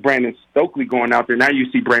 instead of Brandon Stokely going out there, now you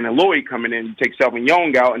see Brandon Lloyd coming in, you take Selvin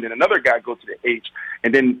Young out, and then another guy goes to the H.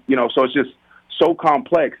 And then, so it's just so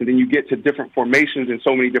complex. And then you get to different formations in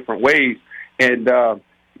so many different ways. And,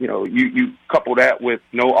 you couple that with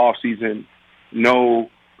no offseason, no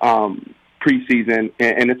preseason,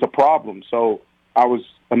 and it's a problem. So I was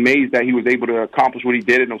amazed that he was able to accomplish what he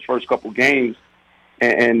did in those first couple games,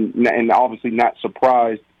 and obviously not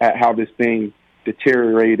surprised at how this thing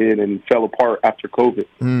deteriorated and fell apart after COVID.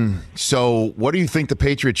 So what do you think the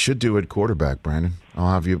Patriots should do at quarterback, Brandon?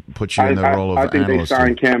 I'll have you put you in the role of analyst. I think they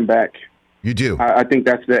signed Cam back. You do. I think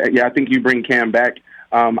that's I think you bring Cam back.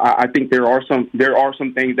 I think there are some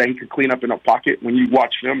things that he could clean up in a pocket when you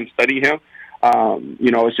watch him and study him.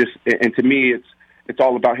 It's just, and to me, it's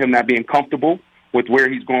all about him not being comfortable with where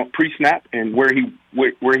he's going pre-snap and where he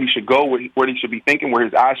should go, where he should be thinking, where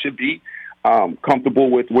his eyes should be. Comfortable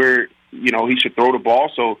with where he should throw the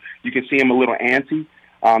ball, so you can see him a little antsy.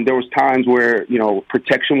 There was times where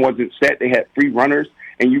protection wasn't set; they had free runners,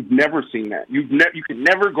 and you've never seen that. You could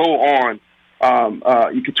never go on.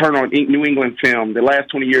 You could turn on New England film the last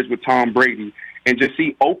 20 years with Tom Brady and just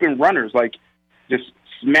see open runners like just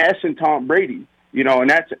smashing Tom Brady. And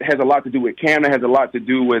that has a lot to do with Cam. That has a lot to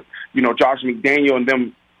do with Josh McDaniel and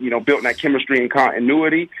them building that chemistry and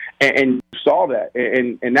continuity. And you saw that,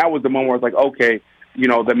 and that was the moment where I was like, okay,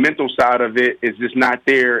 the mental side of it is just not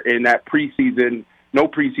there in that preseason, no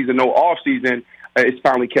offseason. It's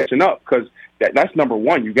finally catching up because that's number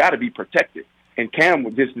one. You got to be protected. And Cam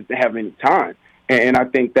just didn't have any time. And I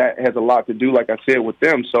think that has a lot to do, like I said, with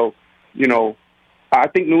them. So, I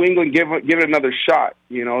think New England give it another shot.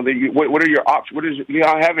 What are your options? You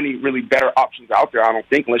don't have any really better options out there, I don't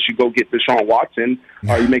think, unless you go get Deshaun Watson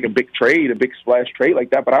or you make a big trade, a big splash trade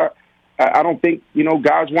like that. But I don't think,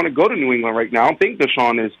 guys want to go to New England right now. I don't think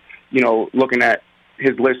Deshaun is, looking at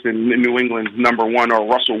his list in New England's number one or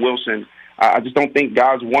Russell Wilson. I just don't think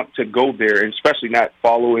guys want to go there, and especially not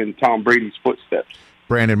following Tom Brady's footsteps.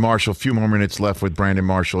 Brandon Marshall, a few more minutes left with Brandon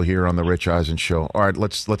Marshall here on the Rich Eisen Show. All right,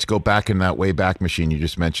 let's go back in that way back machine. You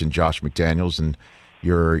just mentioned Josh McDaniels and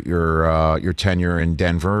your tenure in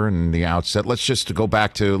Denver and the outset. Let's just go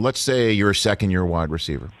back to, let's say you're a second-year wide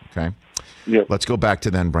receiver, okay? Yeah. Let's go back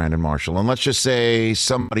to then Brandon Marshall. And let's just say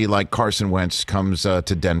somebody like Carson Wentz comes to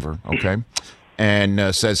Denver, okay?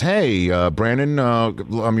 And says, hey, Brandon,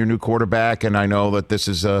 I'm your new quarterback, and I know that this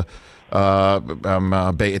is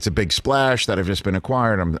it's a big splash that I've just been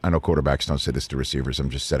acquired. I know quarterbacks don't say this to receivers. I'm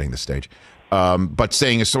just setting the stage. But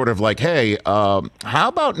saying is sort of like, hey, how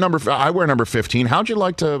about I wear number 15. How'd you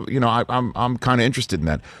like to, I'm kind of interested in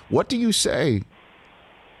that. What do you say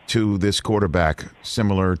to this quarterback,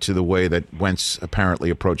 similar to the way that Wentz apparently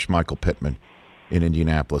approached Michael Pittman in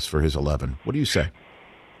Indianapolis for his 11? What do you say?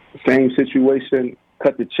 Same situation.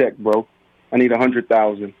 Cut the check, bro. I need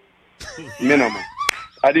 $100,000 minimum.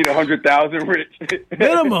 I need $100,000, Rich.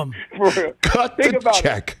 Minimum. For real. Cut Think the about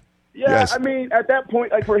check. It. Yeah, yes. I mean, at that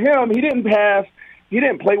point, like for him, he didn't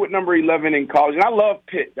play with number 11 in college, and I love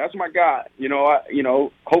Pitt. That's my guy.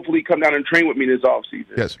 Hopefully he come down and train with me this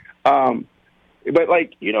offseason. Yes. But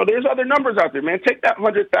there's other numbers out there, man. Take that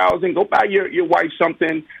 $100,000, go buy your wife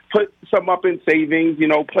something, put some up in savings.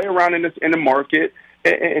 Play around in the market,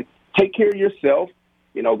 and take care of yourself.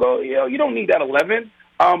 You don't need that 11.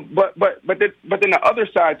 But then the other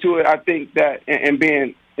side to it, I think that, and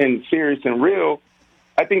being serious and real,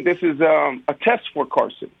 I think this is a test for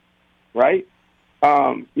Carson, right?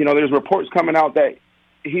 There's reports coming out that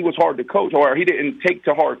he was hard to coach, or he didn't take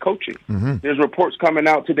to hard coaching. Mm-hmm. There's reports coming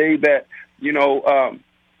out today that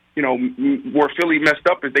where Philly messed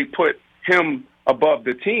up is they put him above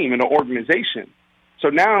the team and the organization. So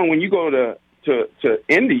now when you go to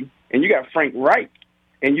Indy and you got Frank Reich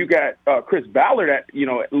and you got Chris Ballard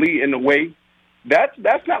lead in the way, that's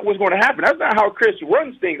not what's going to happen. That's not how Chris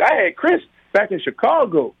runs things. I had Chris back in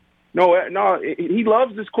Chicago. No, he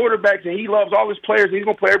loves his quarterbacks and he loves all his players. And he's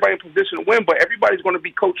going to play everybody in position to win, but everybody's going to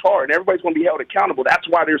be coached hard and everybody's going to be held accountable. That's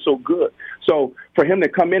why they're so good. So for him to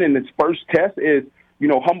come in his first test is,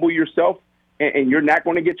 humble yourself and you're not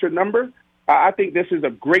going to get your number. I think this is a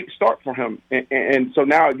great start for him. And so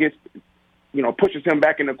now it gets, pushes him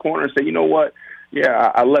back in the corner and say, you know what?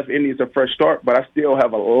 Yeah, I left Indy as a fresh start, but I still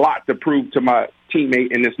have a lot to prove to my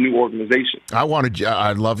teammate in this new organization. I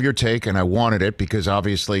love your take, and I wanted it because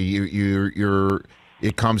obviously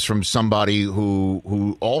it comes from somebody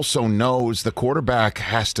who also knows the quarterback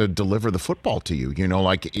has to deliver the football to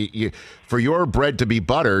you. For your bread to be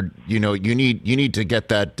buttered, you need to get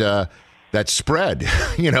that spread,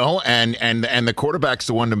 and the quarterback's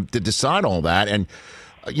the one to decide all that. And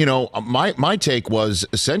my take was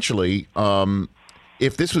essentially,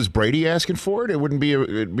 if this was Brady asking for it,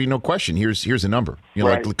 it'd be no question. Here's a number.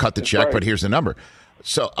 Right. Like cut the check, right. But here's the number.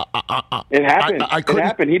 So it happened. It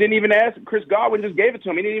happened. He didn't even ask. Chris Godwin just gave it to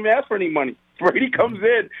him. He didn't even ask for any money. Brady comes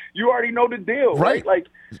in. You already know the deal, right?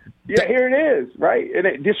 Here it is, right?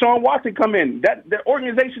 And Deshaun Watson come in. The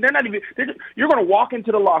organization, you're going to walk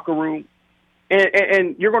into the locker room,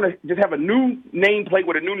 and you're going to just have a new nameplate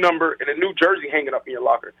with a new number and a new jersey hanging up in your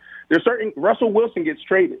locker. Russell Wilson gets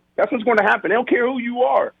traded. That's what's going to happen. They don't care who you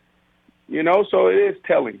are. You know, so it is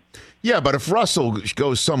telling. Yeah, but if Russell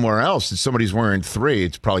goes somewhere else and somebody's wearing 3,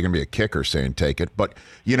 it's probably going to be a kicker saying take it. But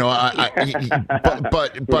you know,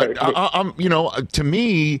 you know, to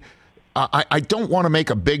me, I don't want to make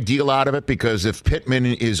a big deal out of it because if Pittman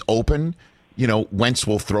is open, you know, Wentz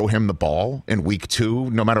will throw him the ball in week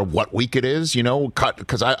 2, no matter what week it is. You know,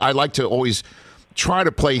 because I like to always try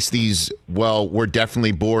to place these. Well, we're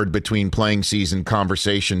definitely bored between playing season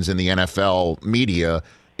conversations in the NFL media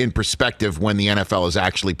in perspective when the NFL is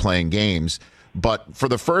actually playing games. But for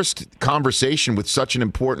the first conversation with such an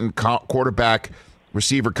important quarterback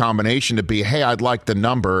receiver combination to be, hey, I'd like the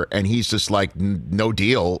number, and he's just like, no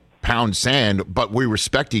deal, pound sand, but we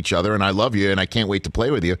respect each other and I love you and I can't wait to play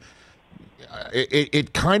with you.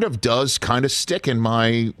 It kind of does kind of stick in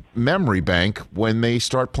my memory bank when they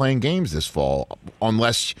start playing games this fall,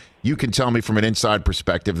 unless you can tell me from an inside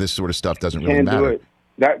perspective this sort of stuff doesn't really matter. Do it.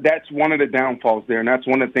 That's one of the downfalls there, and that's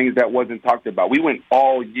one of the things that wasn't talked about. We went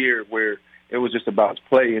all year where it was just about his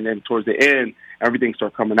play, and then towards the end, everything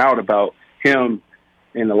started coming out about him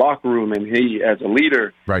in the locker room and he as a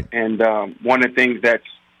leader. Right. And one of the things that's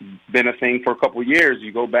been a thing for a couple of years,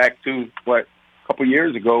 you go back to, a couple of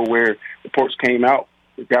years ago where reports came out,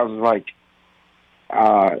 the guy was like,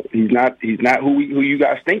 he's not who you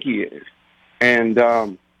guys think he is. And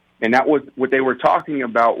that was what they were talking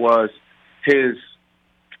about was he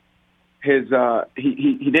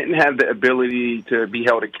didn't have the ability to be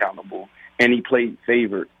held accountable, and he played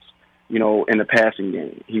favorites, you know, in the passing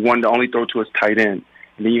game. He wanted to only throw to his tight end.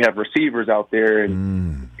 And then you have receivers out there,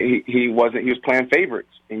 and he was playing favorites,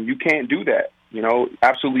 and you can't do that, you know,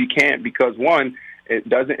 absolutely can't, because one, it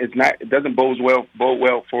doesn't bode well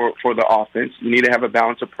for the offense. You need to have a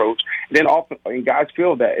balanced approach. And then guys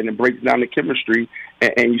feel that, and it breaks down the chemistry,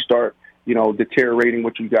 and you start, you know, deteriorating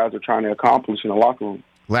what you guys are trying to accomplish in the locker room.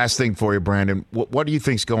 Last thing for you, Brandon. What do you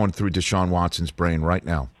think's going through Deshaun Watson's brain right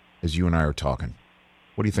now as you and I are talking?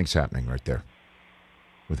 What do you think's happening right there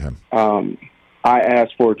with him? I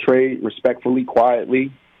asked for a trade respectfully,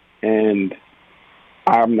 quietly, and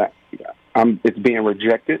it's being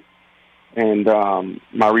rejected. And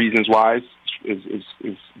my reasons why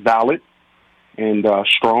is valid and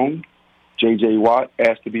strong. J.J. Watt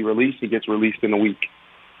asked to be released. He gets released in a week.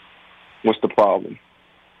 What's the problem?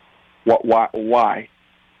 Why?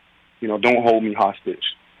 You know, don't hold me hostage.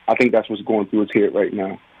 I think that's what's going through his head right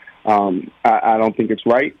now. I don't think it's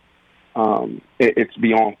right. It's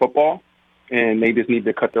beyond football, and they just need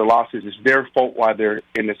to cut their losses. It's their fault why they're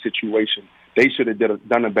in this situation. They should have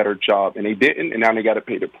done a better job, and they didn't, and now they got to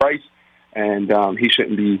pay the price, and he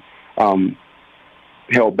shouldn't be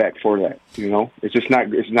held back for that. You know, it's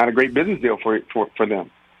not a great business deal for them.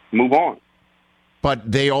 Move on.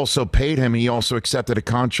 But they also paid him. He also accepted a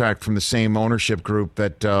contract from the same ownership group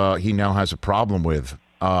that he now has a problem with.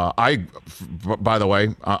 By the way,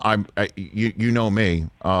 you know me.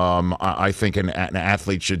 I think an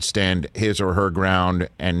athlete should stand his or her ground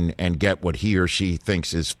and get what he or she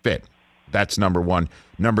thinks is fit. That's number one.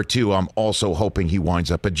 Number two, I'm also hoping he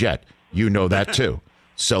winds up a Jet. You know that too.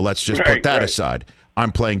 So let's just put that aside.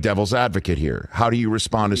 I'm playing devil's advocate here. How do you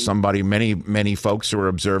respond to somebody, many folks who are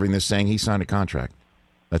observing this saying he signed a contract?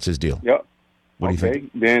 That's his deal. Yep. What do you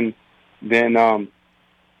think? Then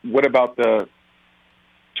what about the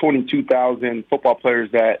 22,000 football players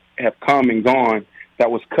that have come and gone that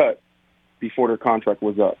was cut before their contract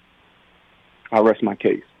was up? I rest my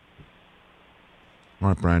case. All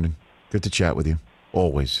right, Brandon. Good to chat with you.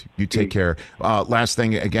 Always. You take care. Last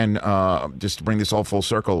thing, again, just to bring this all full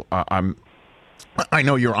circle, I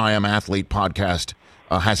know your I Am Athlete podcast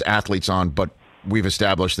has athletes on, but we've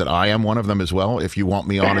established that I am one of them as well. If you want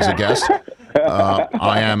me on as a guest,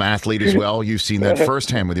 I am athlete as well. You've seen that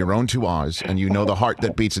firsthand with your own two eyes, and you know the heart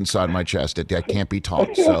that beats inside my chest. That can't be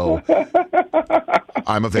taught. So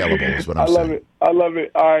I'm available is what I'm saying. I love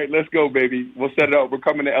it. All right, let's go, baby. We'll set it up. We're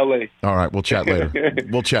coming to L.A. All right, we'll chat later.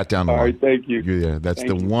 We'll chat down the line. All right, thank you. Yeah, that's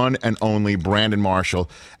the one and only Brandon Marshall,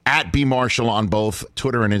 at B Marshall on both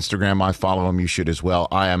Twitter and Instagram. I follow him. You should as well.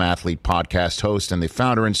 I Am Athlete podcast host and the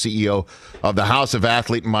founder and CEO of the House of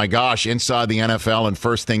Athlete. And my gosh, inside the NFL and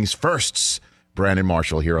first things firsts, Brandon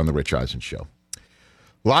Marshall here on the Rich Eisen Show.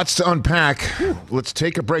 Lots to unpack. Let's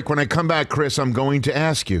take a break. When I come back, Chris, I'm going to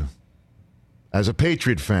ask you, as a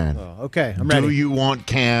Patriot fan, okay, I'm ready. Do you want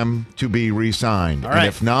Cam to be re-signed? All right. And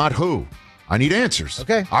if not, who? I need answers.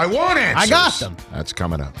 Okay. I want answers. I got them. That's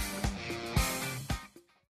coming up.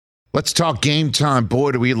 Let's talk Game Time.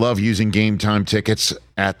 Boy, do we love using Game Time tickets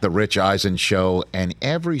at the Rich Eisen Show, and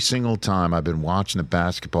every single time I've been watching the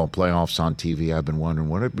basketball playoffs on TV, I've been wondering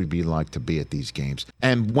what it would be like to be at these games.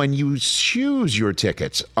 And when you choose your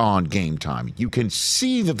tickets on Game Time, you can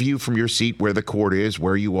see the view from your seat where the court is,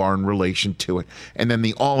 where you are in relation to it, and then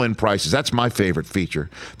the all-in prices. That's my favorite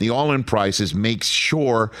feature. The all-in prices makes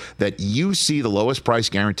sure that you see the lowest price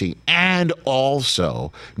guarantee and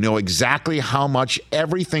also know exactly how much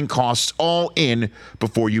everything costs all in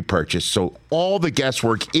before you purchase. So all the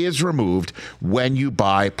guesswork is removed when you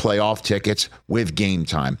buy playoff tickets with Game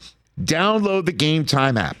Time. Download the Game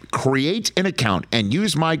Time app, create an account, and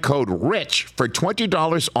use my code RICH for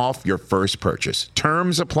 $20 off your first purchase.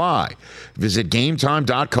 Terms apply. Visit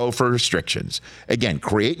GameTime.co for restrictions. Again,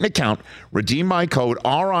 create an account, redeem my code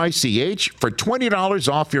RICH for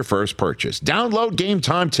 $20 off your first purchase. Download Game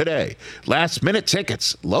Time today. Last minute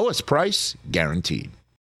tickets, lowest price guaranteed.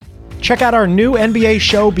 Check out our new NBA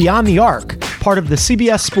show, Beyond the Arc, part of the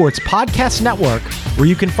CBS Sports Podcast Network, where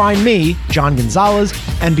you can find me, John Gonzalez,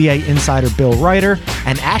 NBA insider Bill Ryder,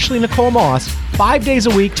 and Ashley Nicole Moss 5 days a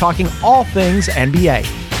week talking all things NBA.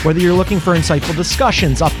 Whether you're looking for insightful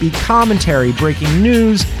discussions, upbeat commentary, breaking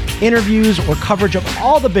news, interviews, or coverage of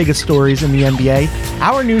all the biggest stories in the NBA,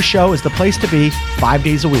 our new show is the place to be 5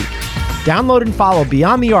 days a week. Download and follow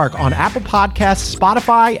Beyond the Arc on Apple Podcasts,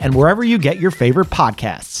 Spotify, and wherever you get your favorite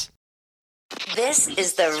podcasts. This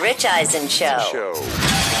is the Rich Eisen Show.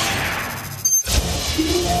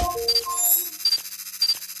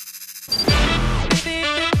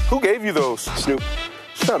 Who gave you those? Snoop.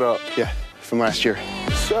 Shut up. Yeah, from last year.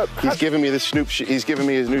 He's giving me the Snoop. He's giving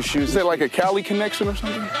me his new shoes. Is that like a Cali connection or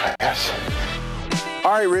something? Yes.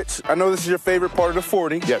 All right, Rich. I know this is your favorite part of the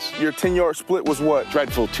 40. Yes. Your 10-yard split was what?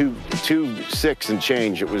 Dreadful. 2.6 and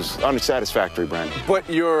change. It was unsatisfactory, Brandon. But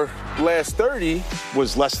your last 30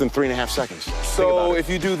 was less than 3.5 seconds. So if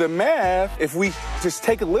you do the math, if we just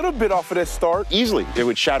take a little bit off of that start, easily it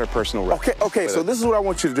would shatter personal record. Okay. So this is what I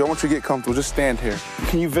want you to do. I want you to get comfortable. Just stand here.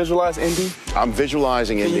 Can you visualize Indy? I'm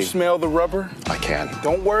visualizing Indy. Can you smell the rubber? I can.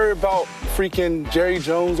 Don't worry about freaking Jerry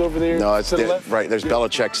Jones over there. No, it's to the left. Right. There's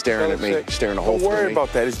Belichick staring at me, staring a hole through me. Don't worry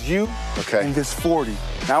about that. It's you and this 40.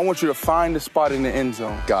 Now I want you to find the spot in the end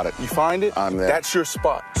zone. Got it. You find it? I'm there. That's your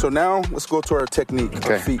spot. So now let's go to our technique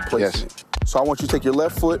of feet placement. Yes. So I want you to take your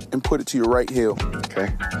left foot and put it to your right heel.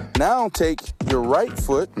 Okay. Now take your right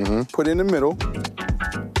foot, put it in the middle.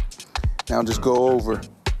 Now just go over.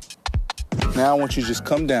 Now I want you to just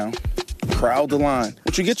come down, crowd the line.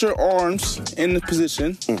 Once you get your arms in the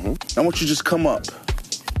position, I want you to just come up,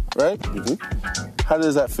 right? How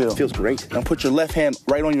does that feel? Feels great. Now put your left hand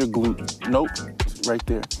right on your glute. Nope, right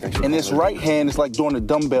there. And this right hand is like doing a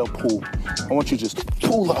dumbbell pull. I want you to just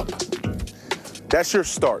pull up. That's your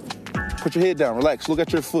start. Put your head down, relax, look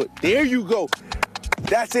at your foot. There you go.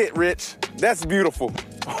 That's it, Rich. That's beautiful.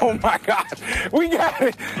 Oh my God, we got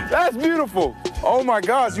it. That's beautiful. Oh my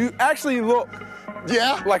gosh, you actually look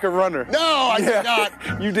like a runner. No, I did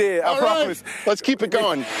not. You did, I promise. Let's keep it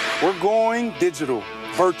going. We're going digital,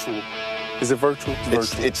 virtual. Is it virtual?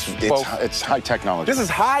 It's high technology. This is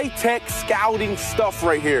high-tech scouting stuff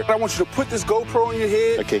right here. I want you to put this GoPro on your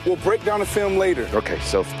head. Okay. We'll break down the film later. Okay,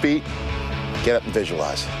 so feet, get up and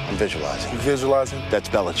visualize. I'm visualizing. You visualizing? That's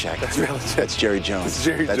Belichick. That's Belichick. That's Jerry Jones. That's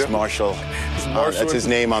Jerry That's Jones. Marshall. It's Marshall. That's his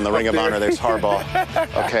name on the Ring of Honor. There's Harbaugh.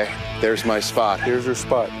 Okay, there's my spot. Here's your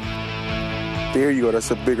spot. There you go. That's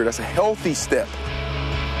a healthy step.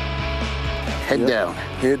 Head down.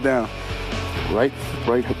 Head down. Right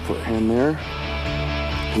foot hand there.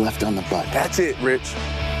 Left on the butt. That's it, Rich.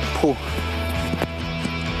 Pull.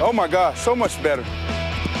 Oh my gosh, so much better.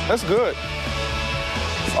 That's good.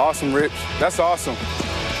 That's awesome, Rich. That's awesome.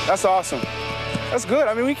 That's awesome. That's good.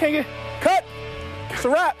 I mean, we can't get cut. It's a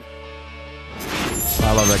wrap.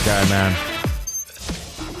 I love that guy, man.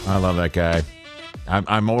 I love that guy.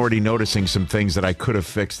 I'm already noticing some things that I could have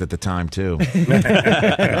fixed at the time, too.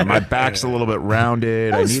 My back's a little bit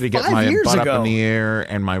rounded. I need to get my butt up in the air,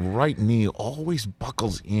 and my right knee always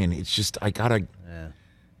buckles in. It's just, I got to...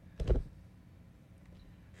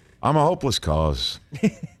 I'm a hopeless cause.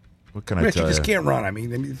 What can I tell you? You just can't run. I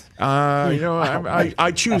mean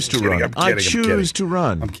I choose to run. I choose to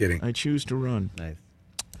run. I'm kidding. I choose to run. Nice.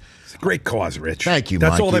 It's a great cause, Rich. Thank you,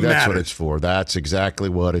 That's Mikey. all that That's matters. what it's for. That's exactly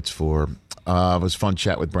what it's for. It was fun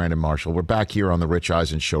chat with Brandon Marshall. We're back here on the Rich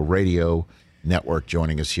Eisen Show radio network,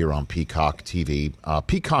 joining us here on Peacock TV.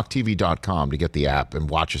 PeacockTV.com to get the app and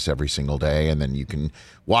watch us every single day. And then you can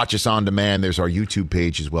watch us on demand. There's our YouTube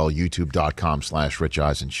page as well, youtube.com/Rich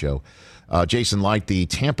Eisen Show. Jason Light, the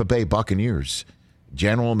Tampa Bay Buccaneers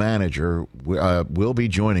general manager, will be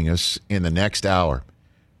joining us in the next hour.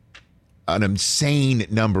 an insane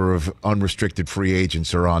number of unrestricted free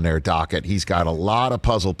agents are on their docket. He's got a lot of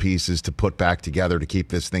puzzle pieces to put back together to keep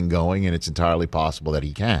this thing going, and it's entirely possible that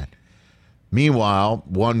he can. Meanwhile,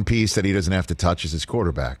 one piece that he doesn't have to touch is his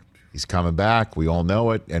quarterback. He's coming back. We all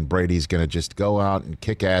know it. And Brady's going to just go out and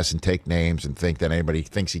kick ass and take names and think that anybody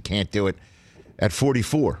thinks he can't do it at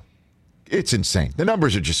 44. It's insane. The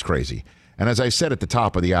numbers are just crazy. And as I said at the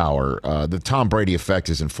top of the hour, the Tom Brady effect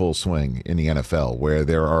is in full swing in the NFL, where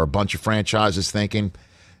there are a bunch of franchises thinking,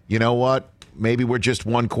 you know what, maybe we're just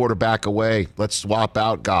one quarterback away. Let's swap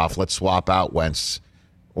out Goff. Let's swap out Wentz.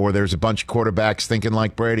 Or there's a bunch of quarterbacks thinking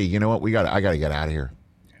like Brady, you know what, I got to get out of here.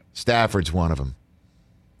 Stafford's one of them.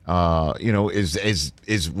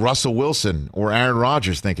 Is Russell Wilson or Aaron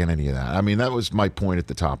Rodgers thinking any of that? I mean, that was my point at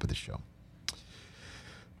the top of the show.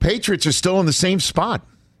 Patriots are still in the same spot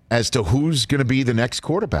as to who's going to be the next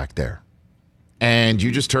quarterback there. And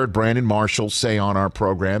you just heard Brandon Marshall say on our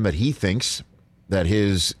program that he thinks that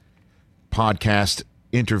his podcast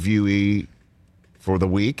interviewee for the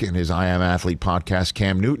week and his I Am Athlete podcast,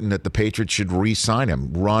 Cam Newton, that the Patriots should re-sign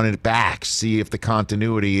him, run it back, see if the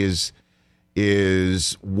continuity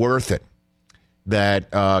is worth it.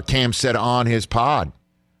 That Cam said on his pod,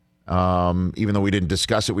 even though we didn't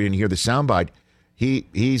discuss it, we didn't hear the soundbite,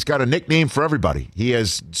 he's got a nickname for everybody. He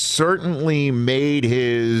has certainly made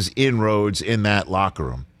his inroads in that locker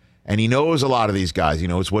room. And he knows a lot of these guys. He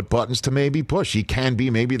knows what buttons to maybe push. He can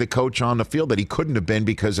be maybe the coach on the field that he couldn't have been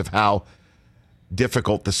because of how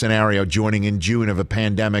difficult the scenario joining in June of a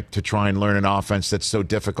pandemic to try and learn an offense that's so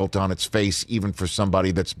difficult on its face, even for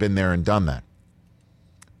somebody that's been there and done that.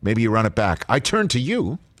 Maybe you run it back. I turn to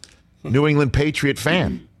you, New England Patriot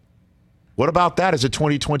fan. What about that as a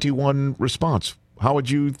 2021 response? How would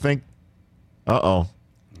you think? Uh-oh.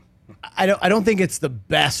 I don't think it's the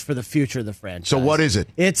best for the future of the franchise. So what is it?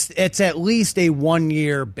 It's at least a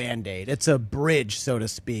 1-year Band-Aid. It's a bridge, so to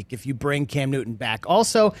speak, if you bring Cam Newton back.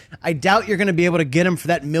 Also, I doubt you're going to be able to get him for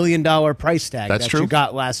that $1 million price tag that you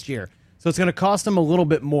got last year. So it's going to cost him a little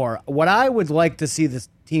bit more. What I would like to see this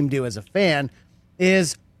team do as a fan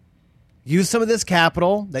is use some of this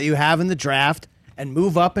capital that you have in the draft and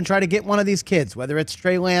move up and try to get one of these kids, whether it's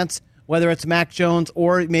Trey Lance, whether it's Mac Jones,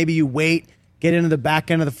 or maybe you wait, get into the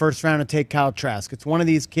back end of the first round and take Kyle Trask. It's one of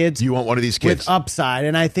these kids. You want one of these kids? With upside.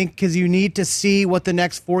 And I think because you need to see what the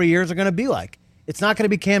next 4 years are going to be like. It's not going to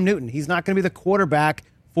be Cam Newton. He's not going to be the quarterback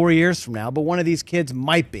 4 years from now, but one of these kids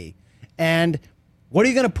might be. And what are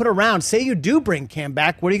you going to put around? Say you do bring Cam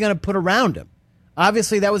back, what are you going to put around him?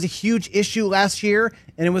 Obviously, that was a huge issue last year,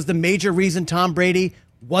 and it was the major reason Tom Brady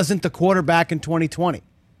wasn't the quarterback in 2020.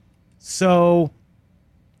 So,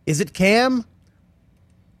 is it Cam?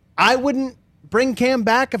 I wouldn't bring Cam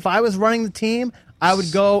back if I was running the team. I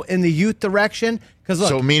would go in the youth direction.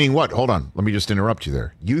 So meaning what? Hold on. Let me just interrupt you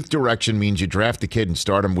there. Youth direction means you draft the kid and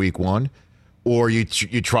start him week 1, or you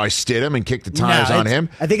try Stidham and kick the tires on him.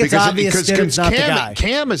 I think it's obvious Stidham's not the guy.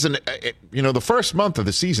 Cam is the first month of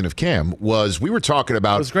the season of Cam we were talking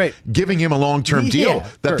about giving him a long-term deal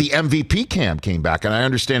that the MVP Cam came back. And I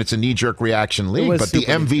understand it's a knee-jerk reaction league, but the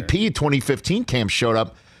MVP 2015 Cam showed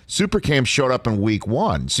up. Super Cam showed up in week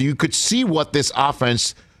 1. So you could see what this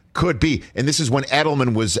offense could be. And this is when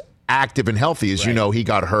Edelman was active and healthy. As you know, he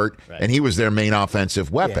got hurt, and he was their main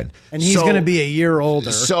offensive weapon. Yeah. And he's going to be a year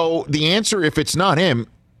older. So the answer, if it's not him,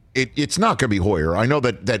 it's not going to be Hoyer. I know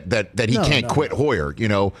that he can't quit Hoyer,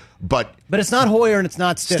 but it's not Hoyer and it's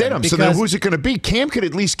not Stidham. So then who's it going to be? Cam could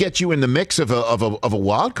at least get you in the mix of a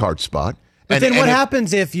wild card spot. But then what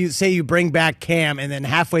happens if you say you bring back Cam and then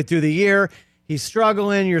halfway through the year he's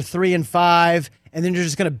struggling, you're 3-5, and then you're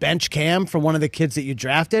just going to bench Cam for one of the kids that you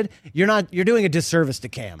drafted? You're doing a disservice to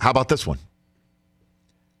Cam. How about this one?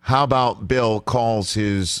 How about Bill calls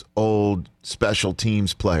his old special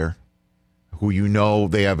teams player, who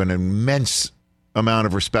they have an immense amount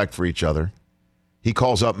of respect for each other. He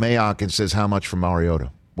calls up Mayock and says, how much for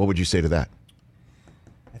Mariota? What would you say to that?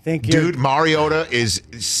 I think Mariota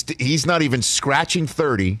he's not even scratching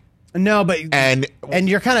 30. No, but and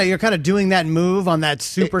you're kind of doing that move on that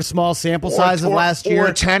super small sample size of last year, or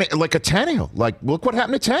like a Tannehill. Like, look what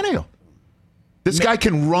happened to Tannehill. This guy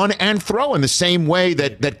can run and throw in the same way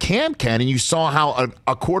that Cam can, and you saw how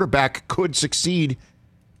a quarterback could succeed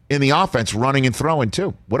in the offense, running and throwing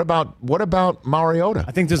too. What about Mariota?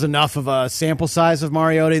 I think there's enough of a sample size of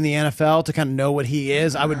Mariota in the NFL to kind of know what he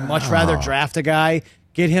is. I would much rather draft a guy,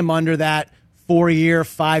 get him under that 4-year,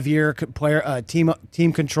 5-year player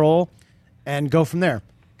team control, and go from there.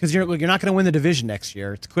 Because you're not going to win the division next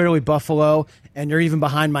year. It's clearly Buffalo, and you're even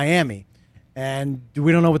behind Miami, and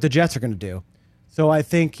we don't know what the Jets are going to do. So I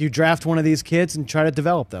think you draft one of these kids and try to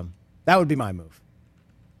develop them. That would be my move.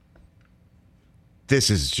 this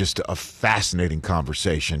is just a fascinating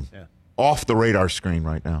conversation off the radar screen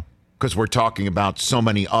right now because we're talking about so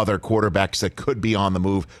many other quarterbacks that could be on the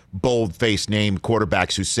move, bold-faced named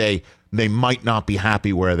quarterbacks who say they might not be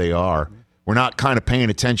happy where they are. We're not kind of paying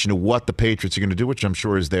attention to what the Patriots are going to do, which I'm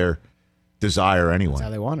sure is their desire anyway. That's how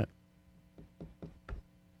they want it.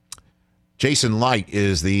 Jason Light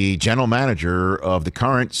is the general manager of the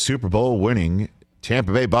current Super Bowl winning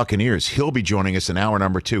Tampa Bay Buccaneers. He'll be joining us in hour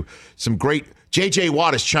number 2. Some great J.J.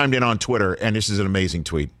 Watt has chimed in on Twitter, and this is an amazing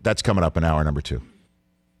tweet. That's coming up in hour number 2.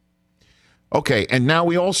 Okay, and now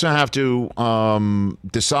we also have to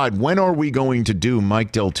decide when are we going to do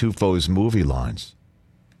Mike Del Tufo's movie lines?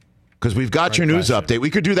 Because we've got your news update. We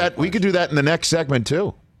could do that. We could do that in the next segment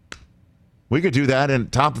too. We could do that in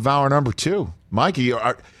top of hour number 2. Mikey,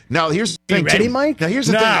 now here's the thing. Ready, Mike? Now here's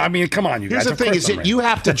the thing. I mean, come on, you guys. Here's the thing: is that you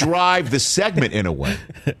have to drive the segment in a way.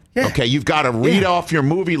 Okay, you've got to read off your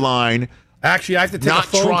movie line. Actually, I have to take a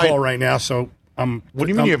phone call right now, so I'm. What do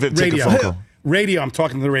you mean you have to take a phone call? Radio. I'm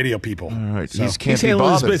talking to the radio people. All right, so. He's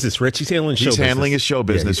handling his business, Rich. He's handling his show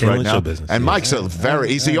business right now. And Mike's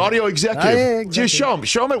he's the audio executive. Just show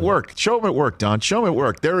him at work. Show him at work, Don. Show him at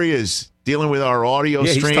work. There he is, dealing with our audio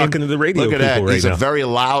stream. He's talking to the radio people right now. He's a very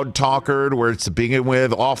loud talker, where it's to begin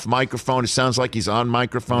with, off microphone. It sounds like he's on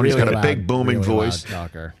microphone. Really he's got a big booming voice.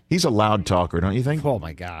 Loud talker. He's a loud talker, don't you think? Oh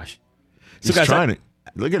my gosh. He's trying to.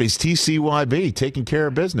 Look at his TCYB, taking care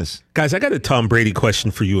of business. Guys, I got a Tom Brady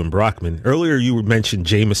question for you and Brockman. Earlier you mentioned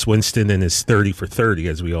Jameis Winston and his 30 for 30,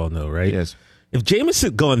 as we all know, right? Yes. If Jameis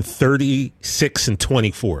had gone 36 and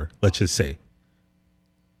 24, let's just say,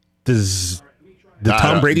 does the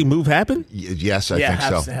Tom Brady move happen? Yes, I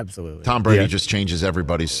think so. Absolutely. Tom Brady just changes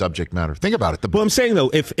everybody's subject matter. Think about it. Well, I'm saying,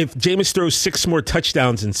 though, if Jameis throws 6 more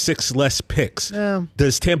touchdowns and 6 less picks,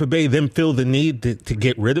 does Tampa Bay then feel the need to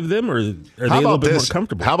get rid of them, or are they a little bit more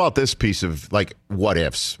comfortable? How about this piece of, like, what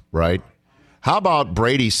ifs, right? How about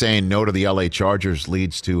Brady saying no to the L.A. Chargers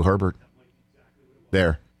leads to Herbert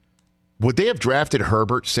there? Would they have drafted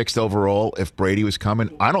Herbert 6th overall if Brady was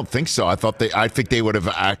coming? I don't think so. I think they would have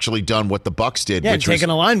actually done what the Bucks did. Yeah,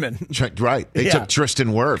 taken a lineman. Right. They took Tristan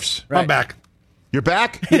Wirfs. Right. I'm back. You're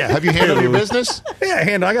back? Yeah. Have you handled your business?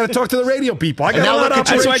 Yeah, I got to talk to the radio people. I got now look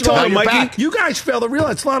at you. I told him, Mikey, you guys fail to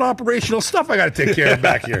realize it's a lot of operational stuff I got to take care of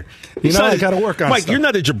back here. I got to work on Mike, stuff. you're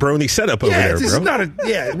not a jabroni setup over there, this bro. Is not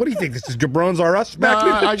what do you think? This is Jabrones are us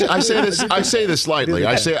back here? I say this lightly.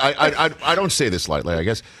 I don't say this lightly, I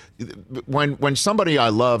guess. When somebody I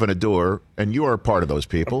love and adore, and you are a part of those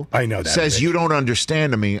people, I know that, says you don't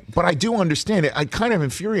understand me, but I do understand it. It kind of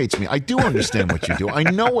infuriates me. I do understand what you do. I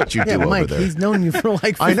know what you do Mike, over there. He's known you for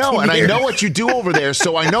like 15 I know, and years. I know what you do over there,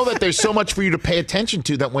 so I know that there's so much for you to pay attention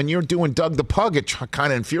to that when you're doing Doug the Pug, it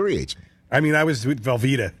kind of infuriates me. I mean, I was with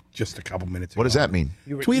Velveeta just a couple minutes ago. What does that mean?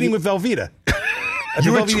 Tweeting with Velveeta.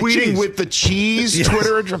 You were tweeting with the cheese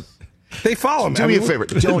Twitter address? They follow me. Do me a favor.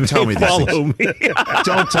 Don't tell me this. Follow me.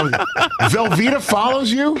 Don't tell me. Velveeta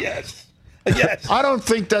follows you? Yes. I don't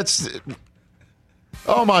think that's.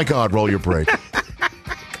 Oh my God! Roll your break.